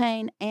own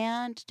pain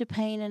and to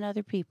pain in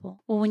other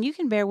people. Well, when you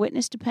can bear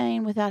witness to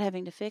pain without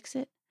having to fix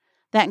it,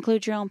 that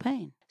includes your own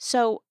pain.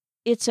 So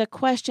it's a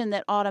question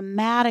that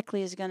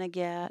automatically is going to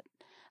get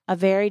a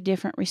very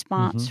different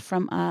response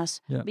from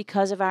us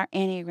because of our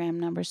Enneagram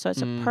numbers. So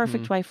it's a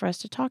perfect way for us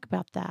to talk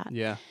about that.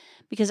 Yeah.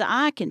 Because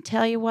I can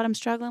tell you what I'm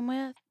struggling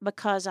with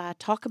because I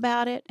talk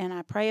about it and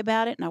I pray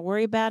about it and I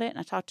worry about it and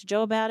I talk to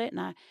Joe about it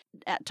and I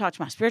talk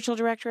to my spiritual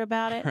director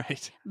about it.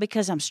 Right.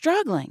 Because I'm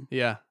struggling.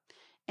 Yeah.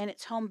 And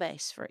it's home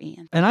base for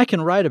Ian. And I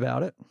can write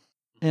about it,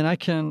 and I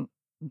can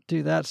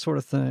do that sort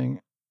of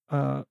thing.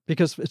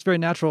 Because it's very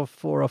natural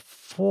for a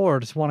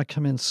 4 to want to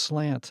come in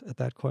slant at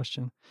that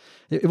question.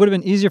 It would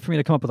have been easier for me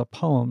to come up with a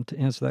poem to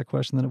answer that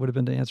question than it would have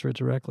been to answer it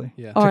directly.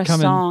 Yeah. Or a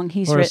song.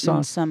 He's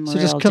written some so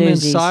real just come in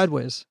doozies.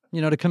 sideways,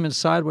 to come in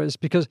sideways,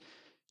 because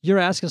you're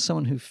asking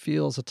someone who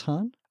feels a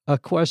ton, a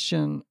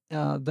question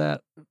that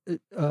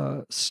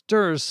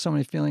stirs so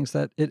many feelings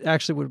that it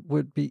actually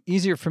would be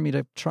easier for me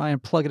to try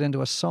and plug it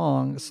into a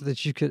song so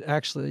that you could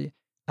actually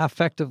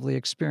affectively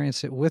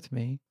experience it with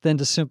me than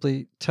to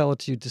simply tell it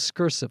to you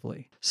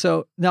discursively.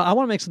 So now I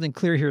want to make something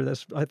clear here.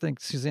 I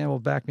think Suzanne will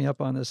back me up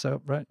on this,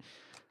 right?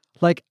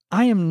 Like,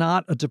 I am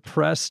not a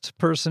depressed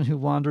person who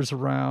wanders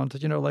around,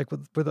 like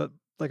with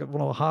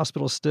a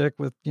hospital stick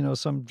with,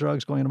 some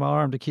drugs going in my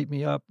arm to keep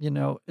me up.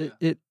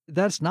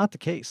 That's not the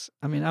case.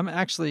 I mean, I'm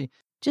actually...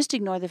 Just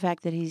ignore the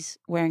fact that he's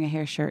wearing a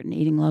hair shirt and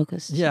eating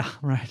locusts. Yeah,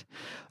 right.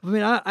 I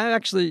mean, I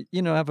actually,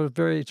 have a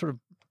very sort of,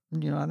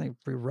 I think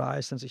pretty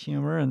wry sense of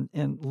humor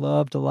and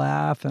love to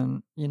laugh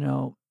and,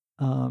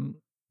 I'm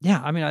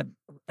an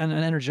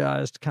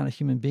energized kind of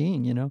human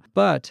being,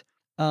 but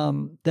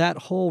that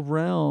whole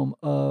realm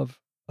of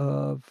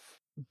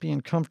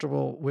being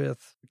comfortable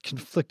with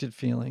conflicted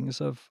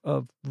feelings of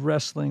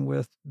wrestling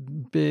with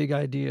big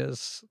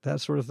ideas,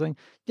 that sort of thing.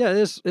 Yeah,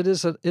 it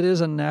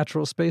is a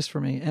natural space for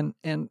me,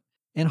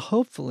 and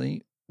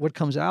hopefully what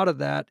comes out of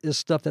that is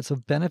stuff that's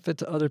of benefit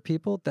to other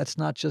people. That's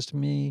not just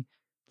me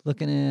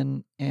looking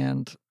in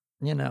and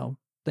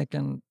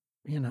thinking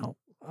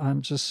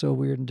I'm just so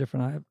weird and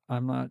different.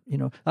 I'm not,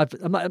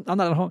 I'm not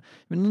at home.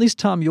 I mean, at least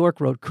Tom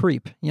York wrote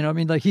Creep. I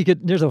mean, like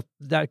there's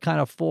that kind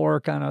of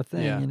 4 kind of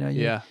thing.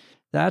 Yeah.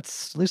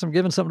 That's, at least I'm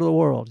giving something to the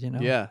world.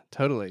 Yeah,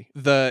 totally.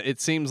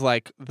 It seems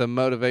like the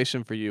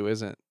motivation for you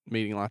isn't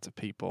meeting lots of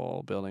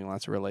people, building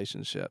lots of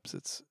relationships.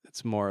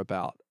 It's more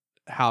about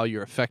how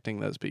you're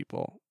affecting those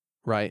people.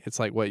 Right, it's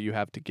like what you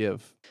have to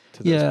give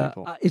to those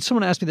people. If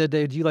someone asked me that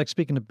day, do you like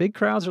speaking to big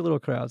crowds or little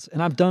crowds?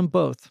 And I've done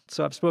both.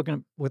 So I've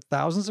spoken with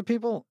thousands of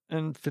people,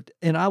 and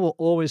I will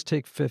always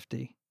take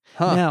 50.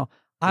 Huh. Now,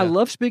 I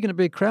love speaking to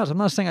big crowds. I'm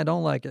not saying I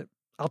don't like it.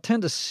 I'll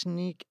tend to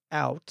sneak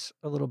out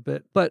a little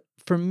bit. But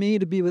for me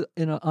to be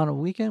on a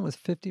weekend with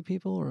 50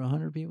 people or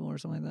 100 people or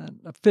something like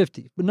that,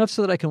 50, enough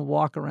so that I can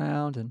walk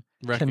around and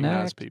recognize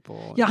connect.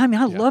 People. Yeah, I mean,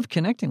 I love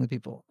connecting with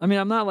people. I mean,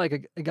 I'm not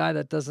like a guy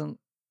that doesn't,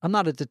 I'm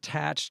not a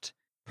detached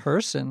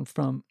person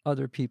from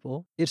other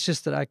people. It's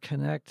just that I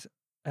connect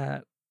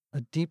at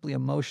a deeply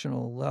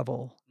emotional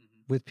level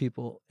with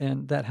people,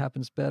 and that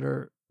happens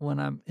better when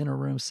I'm in a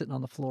room sitting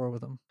on the floor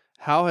with them.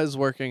 How has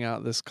working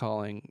out this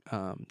calling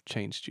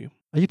changed you?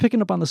 Are you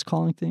picking up on this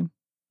calling theme?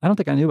 I don't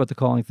think I knew about the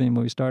calling theme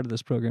when we started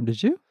this program.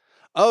 Did you?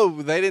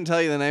 Oh, they didn't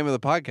tell you the name of the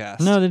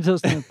podcast. No, they didn't tell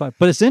us the name of the podcast.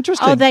 But it's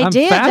interesting. Oh, they I'm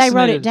did. They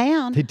wrote it fascinated.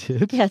 down. They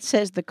did? Yeah, it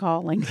says The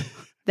Calling.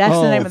 That's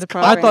the name of the I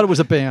program. thought it was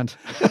a band.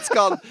 It's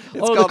called The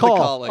The Call.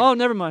 Calling. Oh,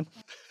 never mind.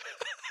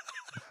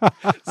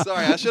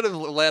 Sorry, I should have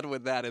led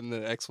with that in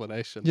the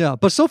explanation. Yeah,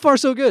 but so far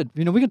so good.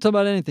 We can talk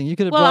about anything. You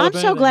could have Well, brought I'm up so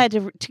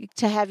anything. glad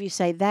to have you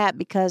say that,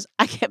 because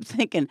I kept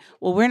thinking,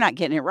 well, we're not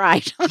getting it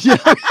right.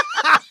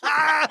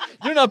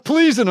 You're not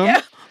pleasing them.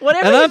 Yeah,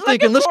 whatever And he's I'm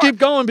thinking, looking let's for. keep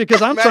going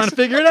because I'm trying to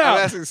figure it I'm out.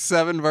 asking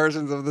 7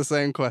 versions of the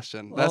same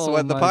question. That's Oh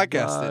what the my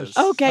podcast gosh. is.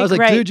 Okay, I was great.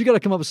 like, dude, you got to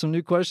come up with some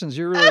new questions.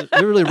 You're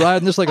really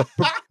riding this like a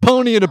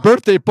pony at a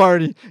birthday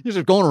party. You're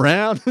just going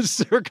around in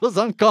circles.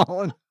 I'm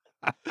calling.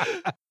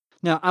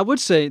 Now, I would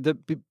say that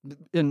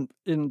in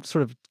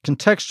sort of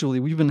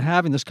contextually, we've been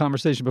having this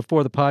conversation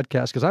before the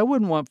podcast, because I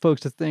wouldn't want folks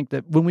to think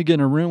that when we get in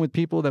a room with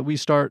people that we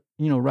start,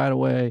 right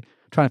away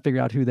trying to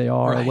figure out who they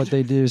are or what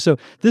they do. So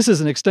this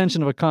is an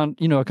extension of a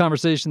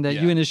conversation that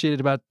you initiated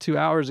about 2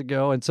 hours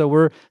ago, and so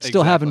we're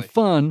still having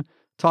fun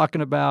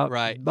talking about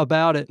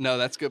it. No,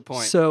 that's a good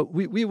point. So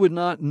we would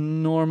not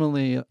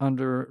normally,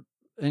 under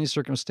any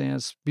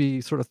circumstance, be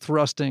sort of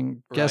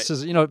thrusting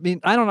guesses. I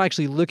mean, I don't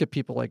actually look at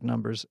people like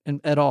numbers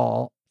at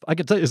all. I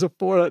can tell you, as a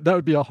 4, that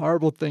would be a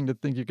horrible thing to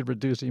think you could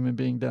reduce a human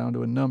being down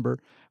to a number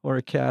or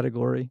a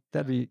category.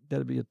 That'd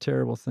be a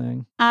terrible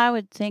thing. I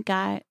would think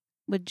I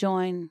would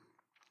join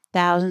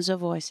thousands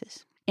of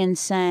voices in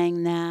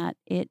saying that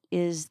it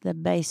is the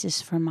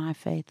basis for my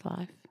faith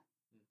life.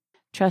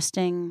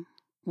 Trusting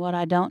what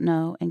I don't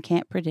know and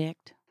can't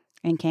predict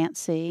and can't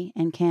see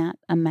and can't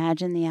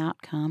imagine the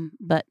outcome,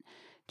 but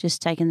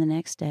just taking the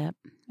next step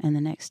and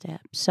the next step.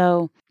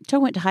 So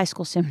Joe went to high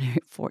school seminary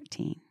at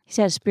 14. He's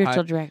had a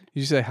spiritual director.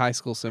 Did you say high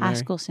school seminary? High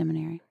school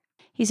seminary.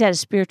 He's had a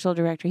spiritual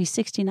director. He's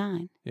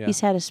 69. Yeah. He's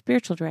had a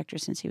spiritual director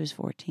since he was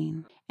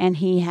 14. And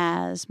he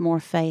has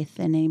more faith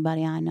than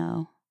anybody I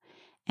know.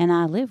 And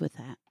I live with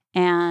that.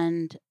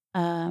 And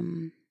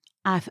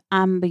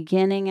I'm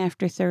beginning,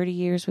 after 30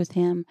 years with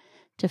him,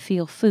 to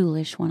feel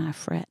foolish when I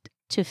fret,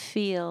 to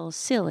feel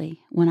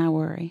silly when I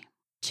worry,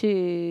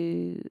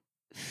 to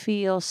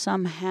feel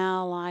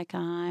somehow like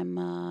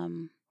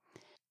I'm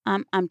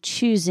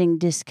choosing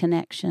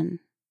disconnection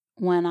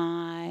when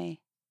I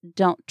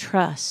don't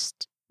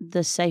trust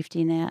the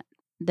safety net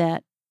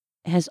that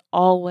has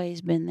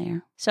always been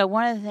there. So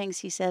one of the things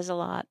he says a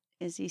lot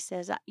is he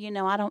says, I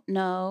don't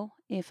know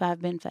if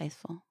I've been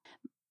faithful,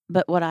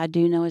 but what I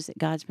do know is that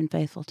God's been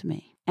faithful to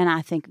me. And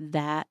I think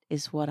that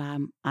is what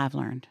I've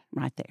learned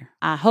right there.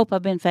 I hope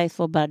I've been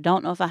faithful, but I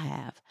don't know if I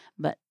have.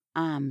 But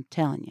I'm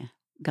telling you,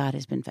 God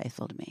has been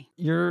faithful to me.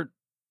 Your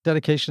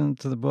dedication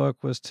to the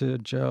book was to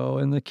Joe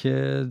and the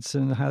kids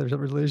and how they're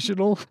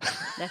relational.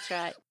 That's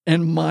right.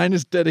 And mine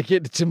is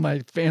dedicated to my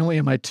family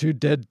and my 2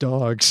 dead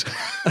dogs.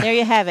 There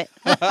you have it.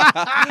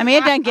 I mean,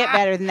 it doesn't get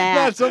better than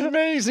that. That's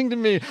amazing to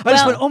me. I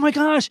just went, oh my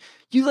gosh,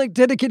 you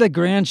dedicate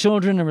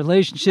grandchildren and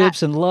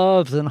relationships and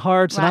loves and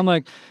hearts. And I'm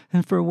like,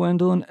 and for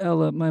Wendell and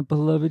Ella, my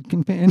beloved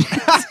companions.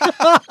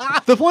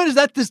 The point is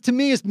that this to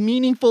me is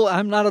meaningful.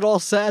 I'm not at all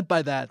sad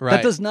by that. Right.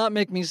 That does not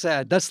make me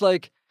sad. That's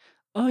like,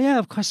 oh yeah,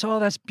 of course. Oh,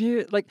 that's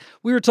beautiful. Like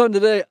we were talking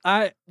today,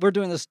 we're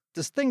doing this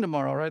thing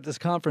tomorrow, right? This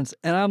conference,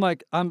 and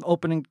I'm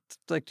opening,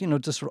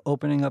 just sort of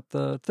opening up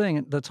the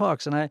thing, the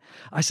talks, and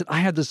I said I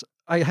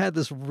had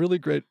this really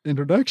great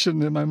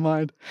introduction in my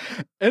mind,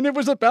 and it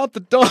was about the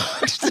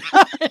dogs.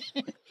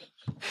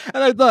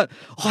 And I thought,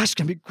 oh, it's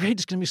going to be great.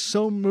 It's going to be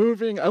so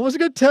moving. I wasn't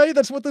going to tell you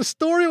that's what the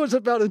story was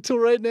about until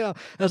right now.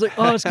 And I was like,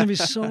 oh, it's going to be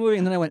so moving.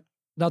 And then I went,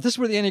 Now, this is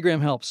where the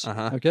Enneagram helps,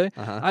 okay?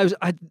 I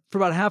for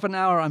about half an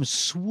hour, I'm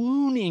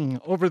swooning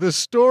over this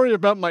story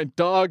about my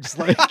dogs,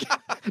 like,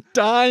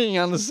 dying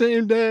on the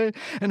same day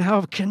and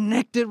how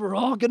connected we're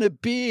all going to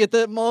be at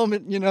that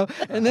moment, you know?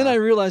 And then I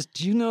realized,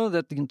 do you know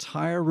that the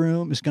entire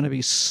room is going to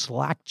be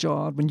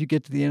slack-jawed when you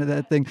get to the end of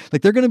that thing?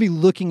 Like, they're going to be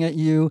looking at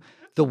you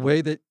the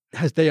way that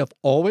they have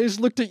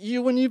always looked at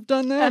you when you've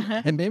done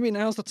that. And maybe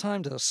now's the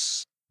time to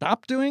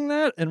stop doing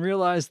that and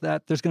realize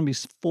that there's going to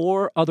be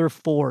 4 other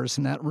 4s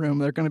in that room.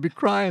 They're going to be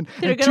crying.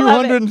 They're And gonna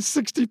love it.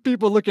 260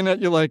 people looking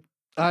at you like,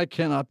 I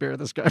cannot bear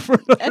this guy for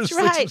another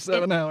 6 or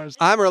 7 hours.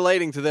 I'm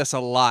relating to this a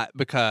lot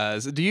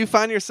because do you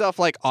find yourself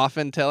like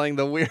often telling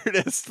the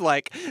weirdest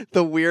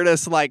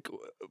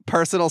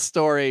personal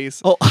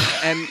stories? Oh.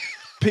 And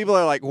people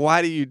are like,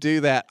 why do you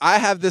do that? I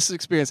have this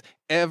experience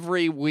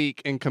every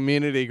week in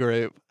community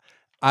group.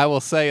 I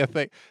will say a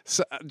thing,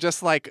 so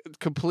just like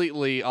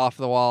completely off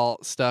the wall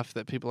stuff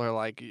that people are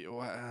like, they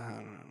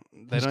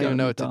don't even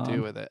know what to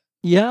do with it.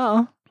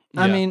 Yeah.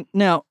 I mean,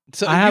 now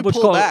So I have you what's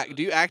pull called back.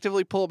 Do you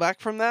actively pull back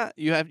from that?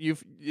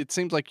 It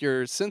seems like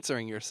you're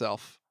censoring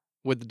yourself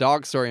with the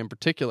dog story in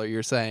particular.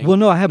 You're saying, well,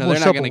 no, I have more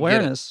they're not gonna get it.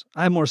 self-awareness.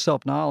 I have more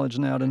self-knowledge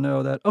now to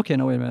know that, okay,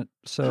 no, wait a minute.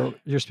 So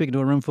you're speaking to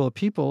a room full of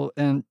people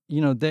and,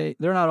 you know, they're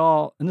not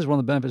all, and this is one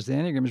of the benefits of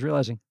the Enneagram is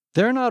realizing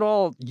they're not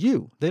all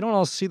you. They don't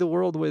all see the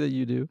world the way that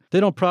you do.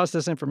 They don't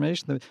process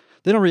information.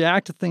 They don't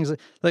react to things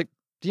like,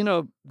 you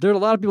know, there are a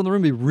lot of people in the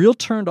room be real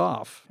turned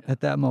off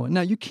at that moment.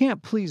 Now, you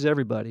can't please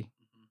everybody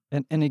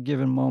at any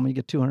given moment. You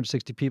get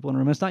 260 people in a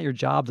room. It's not your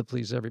job to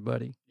please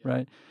everybody,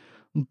 right?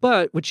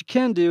 But what you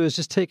can do is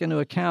just take into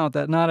account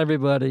that not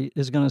everybody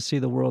is going to see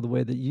the world the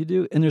way that you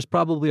do. And there's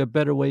probably a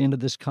better way into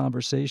this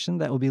conversation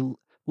that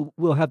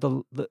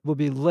will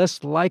be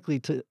less likely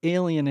to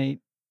alienate.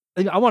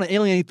 I want to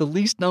alienate the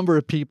least number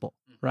of people,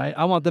 right?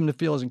 I want them to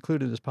feel as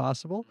included as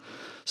possible.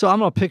 So I'm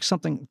going to pick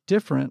something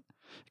different.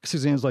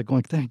 Suzanne's like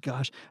going, thank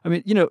gosh. I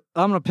mean, you know,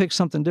 I'm going to pick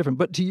something different.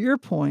 But to your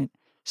point,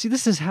 see,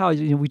 this is how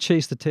we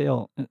chase the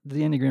tail.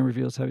 The Enneagram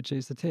reveals how we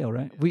chase the tail,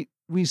 right?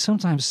 We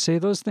sometimes say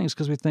those things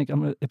because we think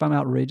if I'm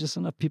outrageous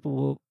enough,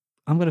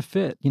 I'm going to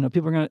fit. You know,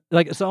 people are going to,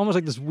 like, it's almost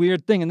like this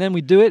weird thing. And then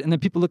we do it, and then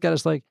people look at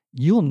us like,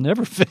 you'll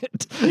never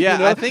fit. Yeah, you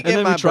know? I think and in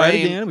then my we try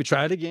brain, it again, we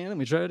try it again, and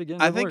we try it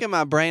again. I think in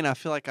my brain, I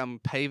feel like I'm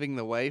paving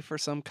the way for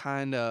some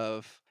kind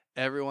of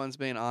everyone's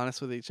being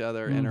honest with each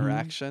other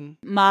interaction.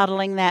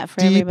 Modeling that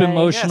for deep everybody.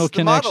 emotional Yes, the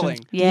connection. modeling.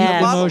 Deep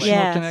Yes, emotional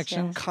yes,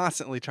 connection. yes.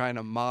 Constantly trying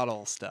to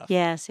model stuff.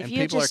 Yes, if and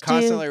you people are just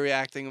constantly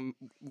reacting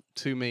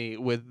to me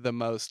with the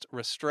most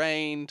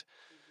restrained.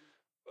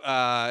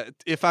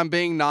 If I'm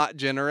being not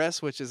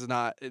generous, which is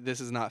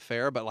this is not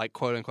fair, but like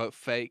quote unquote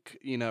fake,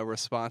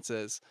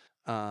 responses.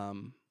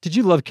 Did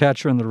you love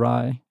Catcher in the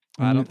Rye?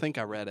 I don't think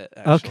I read it.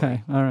 Actually.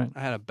 Okay, all right. I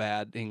had a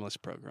bad English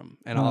program,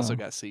 and I also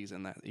got C's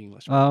in that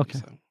English Oh, program. okay.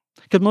 So.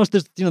 Because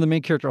the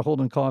main character,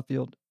 Holden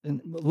Caulfield, and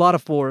a lot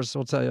of 4s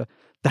will tell you,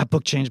 that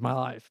book changed my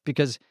life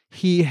because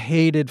he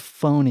hated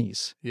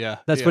phonies. Yeah.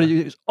 That's what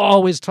he was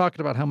always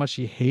talking about, how much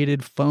he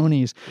hated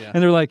phonies. Yeah.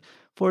 And they're like,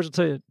 4s will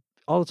tell you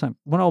all the time.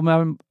 I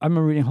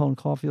remember reading Holden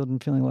Caulfield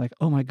and feeling like,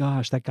 oh my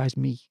gosh, that guy's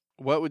me.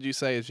 What would you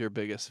say is your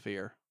biggest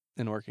fear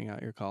in working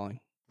out your calling?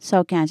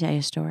 So can I tell you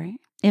a story?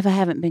 If I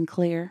haven't been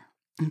clear,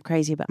 I'm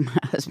crazy about my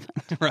husband.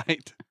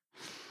 Right.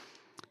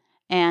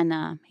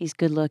 And he's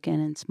good looking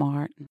and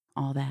smart and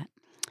all that.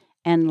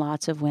 And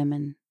lots of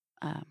women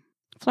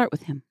flirt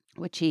with him,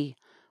 which he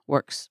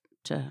works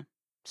to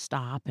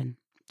stop. And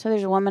so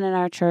there's a woman in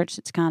our church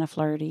that's kind of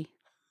flirty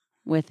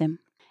with him.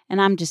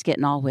 And I'm just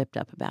getting all whipped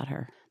up about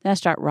her. Then I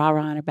start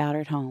rah-rahing about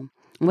her at home.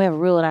 And we have a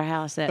rule at our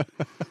house that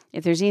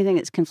if there's anything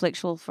that's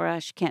conflictual for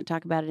us, you can't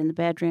talk about it in the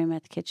bedroom,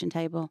 at the kitchen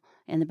table,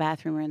 in the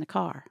bathroom, or in the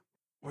car.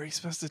 Where are you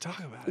supposed to talk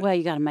about it? Well,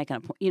 you got to make an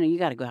appointment. You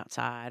got to go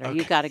outside, or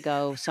you got to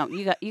go.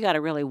 You got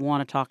to really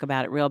want to talk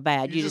about it real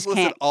bad. You just list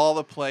can't. all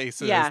the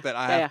places that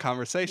I have yeah.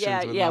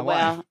 conversations with my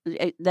wife.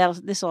 Well,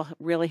 this will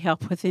really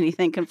help with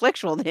anything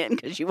conflictual then,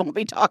 because you won't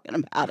be talking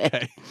about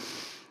it.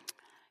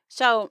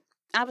 So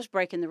I was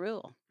breaking the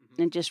rule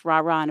and just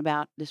rah-rahing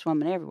about this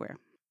woman everywhere.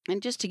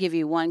 And just to give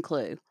you one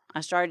clue,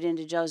 I started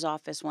into Joe's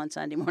office one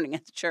Sunday morning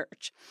at the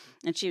church,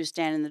 and she was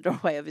standing in the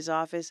doorway of his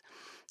office,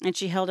 and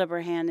she held up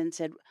her hand and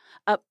said,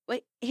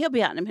 wait, he'll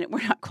be out in a minute.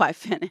 We're not quite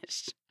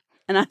finished.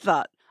 And I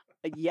thought,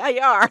 yeah,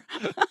 you are.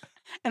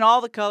 And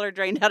all the color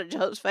drained out of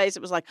Joe's face.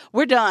 It was like,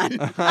 we're done.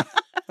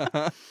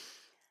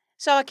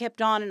 So I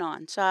kept on and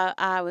on. So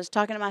I was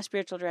talking to my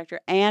spiritual director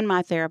and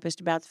my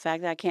therapist about the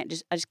fact that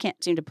I just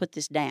can't seem to put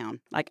this down.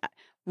 Like,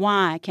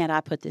 why can't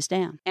I put this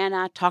down? And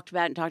I talked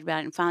about it.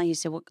 And finally he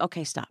said, well,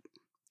 okay, stop.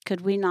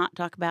 Could we not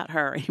talk about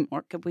her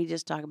anymore? Could we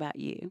just talk about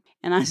you?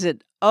 And I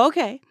said,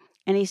 okay.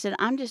 And he said,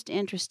 I'm just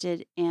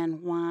interested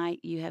in why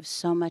you have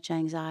so much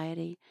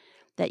anxiety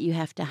that you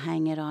have to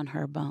hang it on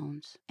her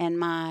bones. And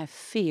my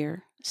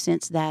fear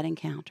since that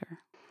encounter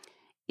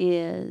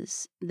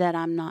is that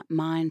I'm not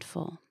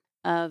mindful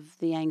of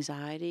the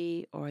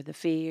anxiety or the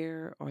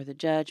fear or the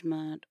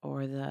judgment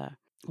or the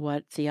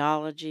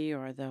theology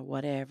or the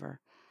whatever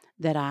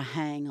that I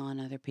hang on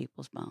other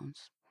people's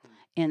bones.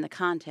 in the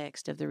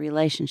context of the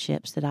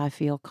relationships that I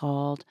feel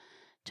called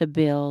to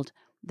build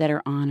that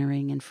are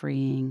honoring and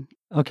freeing.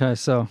 Okay,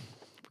 so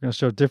we're going to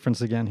show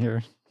difference again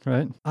here,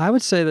 right? I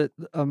would say that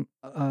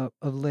of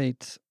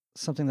late,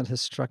 something that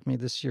has struck me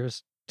this year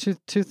is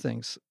two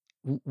things.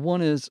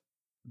 One is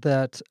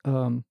that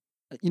in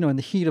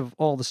the heat of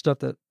all the stuff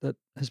that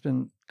has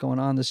been going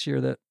on this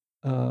year, that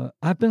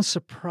I've been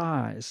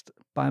surprised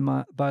by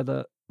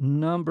the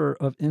number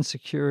of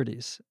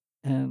insecurities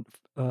and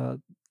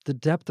the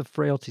depth of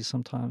frailty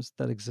sometimes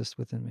that exists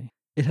within me.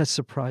 It has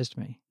surprised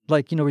me.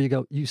 Like, where you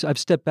go, I've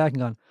stepped back and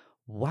gone,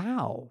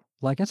 wow,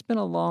 like it's been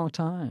a long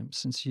time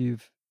since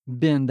you've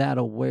been that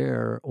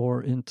aware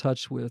or in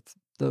touch with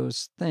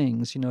those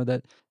things,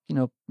 that,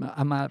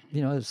 I'm not,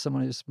 as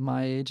someone who's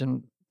my age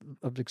and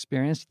of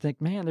experience, you think,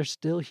 man, they're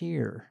still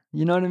here.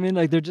 You know what I mean?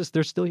 Like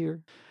they're still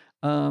here.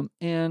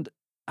 And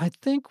I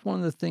think one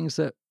of the things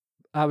that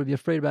I would be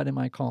afraid about in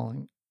my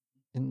calling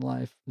in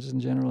life, just in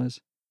general, is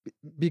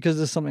because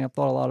this is something I've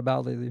thought a lot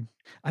about lately.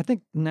 I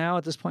think now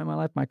at this point in my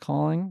life, my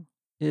calling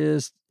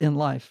is in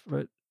life,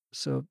 right?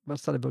 So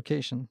outside of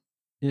vocation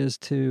is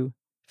to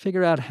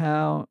figure out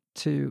how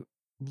to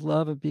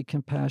love and be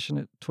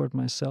compassionate toward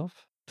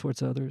myself,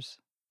 towards others,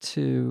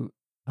 to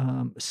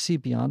see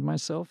beyond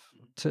myself,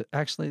 to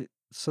actually,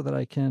 so that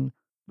I can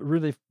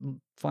really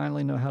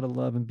finally know how to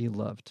love and be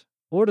loved.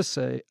 Or to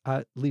say, I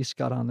at least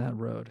got on that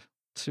road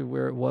to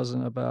where it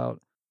wasn't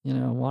about,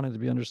 wanting to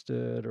be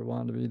understood or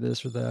wanting to be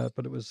this or that,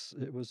 but it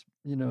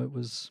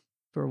was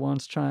for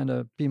once trying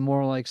to be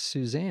more like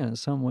Suzanne in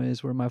some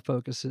ways, where my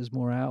focus is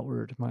more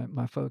outward.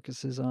 My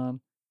focus is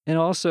on, and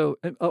also,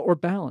 or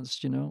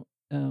balanced,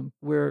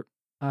 where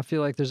I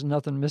feel like there's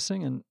nothing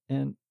missing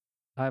and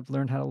I've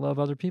learned how to love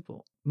other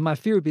people. My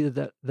fear would be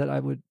that I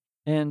would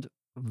end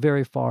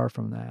very far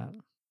from that.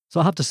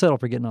 So I'll have to settle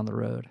for getting on the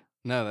road.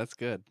 No, that's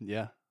good.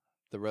 Yeah.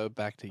 The road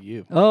back to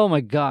you. Oh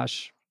my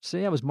gosh.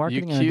 See, I was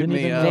marketing and I didn't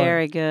even know.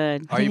 Very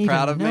good. Are you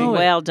proud of me?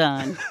 Well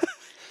done.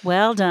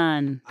 Well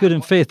done. Good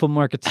and faithful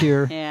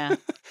marketeer. Yeah.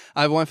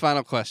 I have one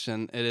final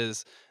question. It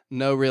is,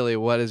 no, really,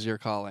 what is your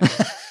calling?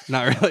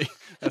 Not really.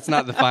 That's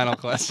not the final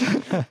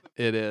question.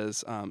 It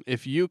is,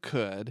 if you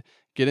could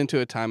get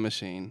into a time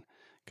machine,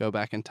 go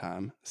back in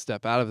time,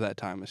 step out of that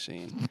time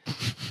machine,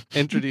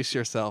 introduce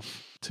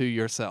yourself to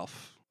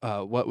yourself,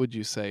 what would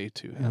you say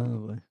to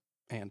him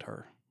and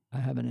her? I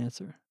have an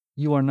answer.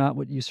 You are not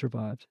what you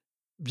survived.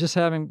 Just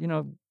having,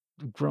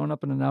 grown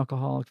up in an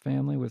alcoholic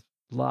family with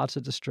lots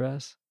of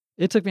distress,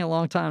 it took me a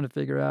long time to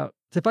figure out.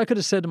 If I could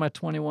have said to my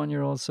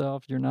 21-year-old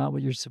self, you're not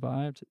what you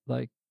survived,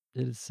 like,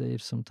 it had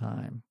saved some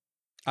time.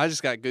 I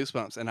just got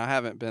goosebumps, and I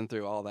haven't been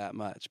through all that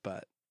much,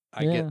 but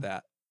I get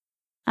that.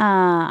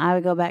 I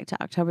would go back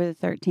to October the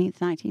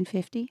 13th,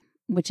 1950,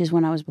 which is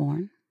when I was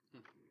born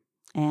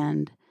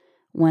and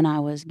when I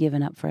was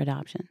given up for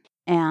adoption.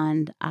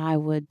 And I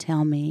would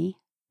tell me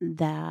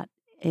that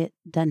it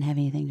doesn't have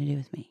anything to do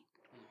with me,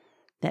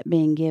 that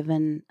being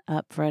given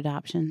up for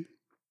adoption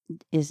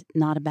is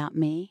not about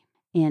me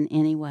in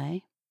any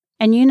way.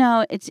 And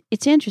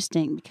it's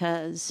interesting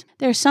because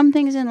there's some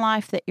things in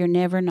life that you're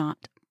never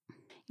not.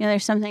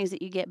 There's some things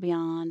that you get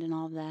beyond and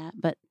all of that.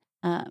 But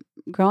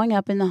growing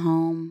up in the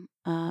home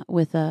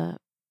with an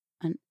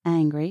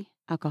angry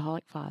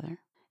alcoholic father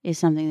is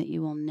something that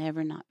you will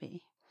never not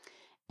be.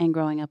 And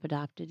growing up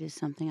adopted is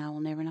something I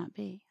will never not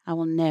be. I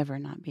will never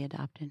not be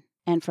adopted.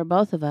 And for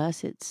both of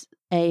us, it's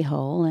a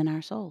hole in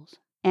our souls.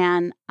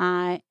 And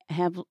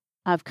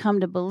I've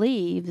come to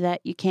believe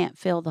that you can't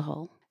fill the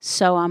hole.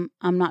 So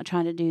I'm not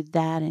trying to do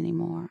that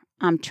anymore.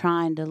 I'm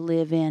trying to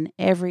live in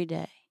every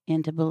day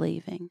into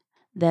believing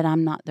that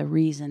I'm not the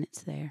reason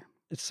it's there.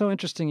 It's so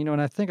interesting, when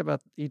I think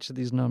about each of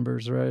these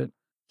numbers, right?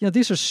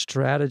 These are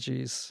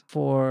strategies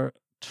for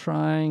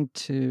trying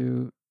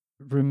to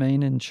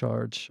remain in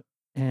charge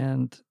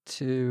and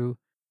to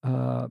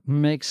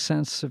make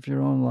sense of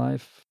your own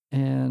life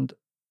and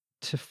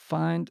to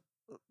find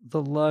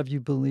the love you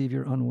believe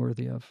you're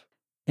unworthy of.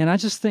 And I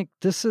just think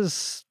this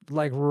is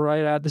like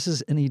this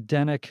is an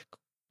Edenic,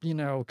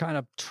 kind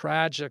of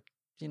tragic,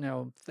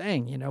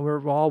 thing.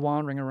 We're all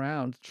wandering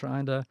around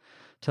trying to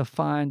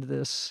find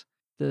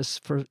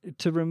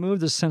to remove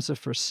this sense of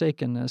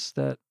forsakenness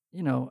that,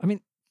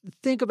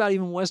 think about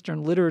even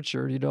Western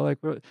literature, like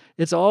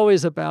it's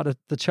always about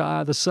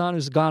the son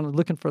who's gone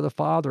looking for the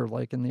father,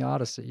 like in the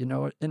Odyssey,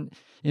 and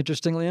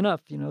interestingly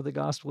enough, the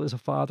gospel is a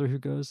father who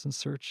goes in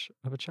search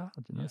of a child.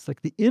 It's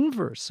like the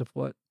inverse of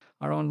what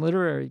our own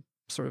literary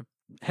sort of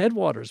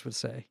headwaters would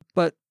say.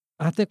 But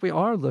I think we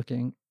are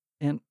looking,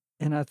 and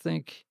I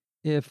think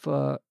if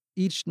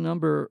each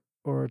number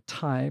or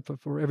type,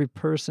 or every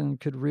person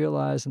could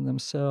realize in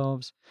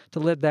themselves to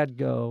let that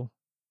go,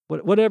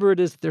 whatever it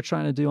is that they're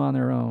trying to do on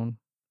their own,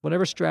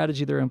 whatever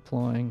strategy they're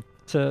employing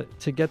to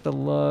get the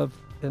love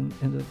and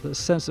the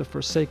sense of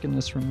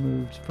forsakenness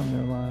removed from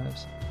their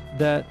lives,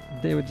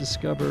 that they would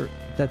discover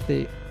that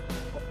they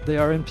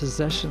are in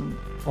possession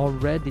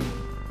already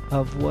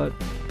of what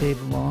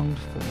they've longed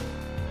for.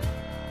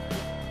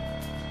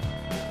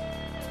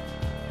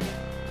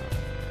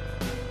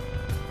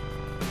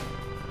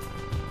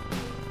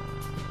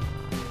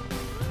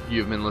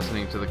 You've been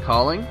listening to The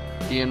Calling.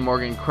 Ian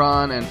Morgan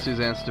Cron and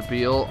Suzanne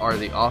Stabile are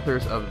the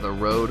authors of The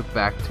Road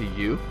Back to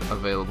You,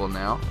 available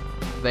now.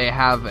 They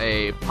have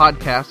a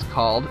podcast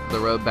called The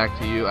Road Back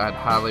to You. I'd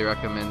highly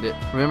recommend it.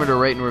 Remember to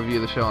rate and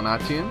review the show on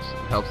iTunes.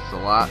 It helps us a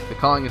lot. The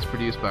Calling is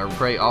produced by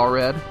Trey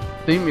Allred.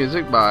 Theme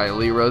music by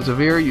Lee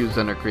Rosevere, used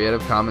under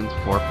Creative Commons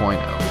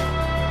 4.0.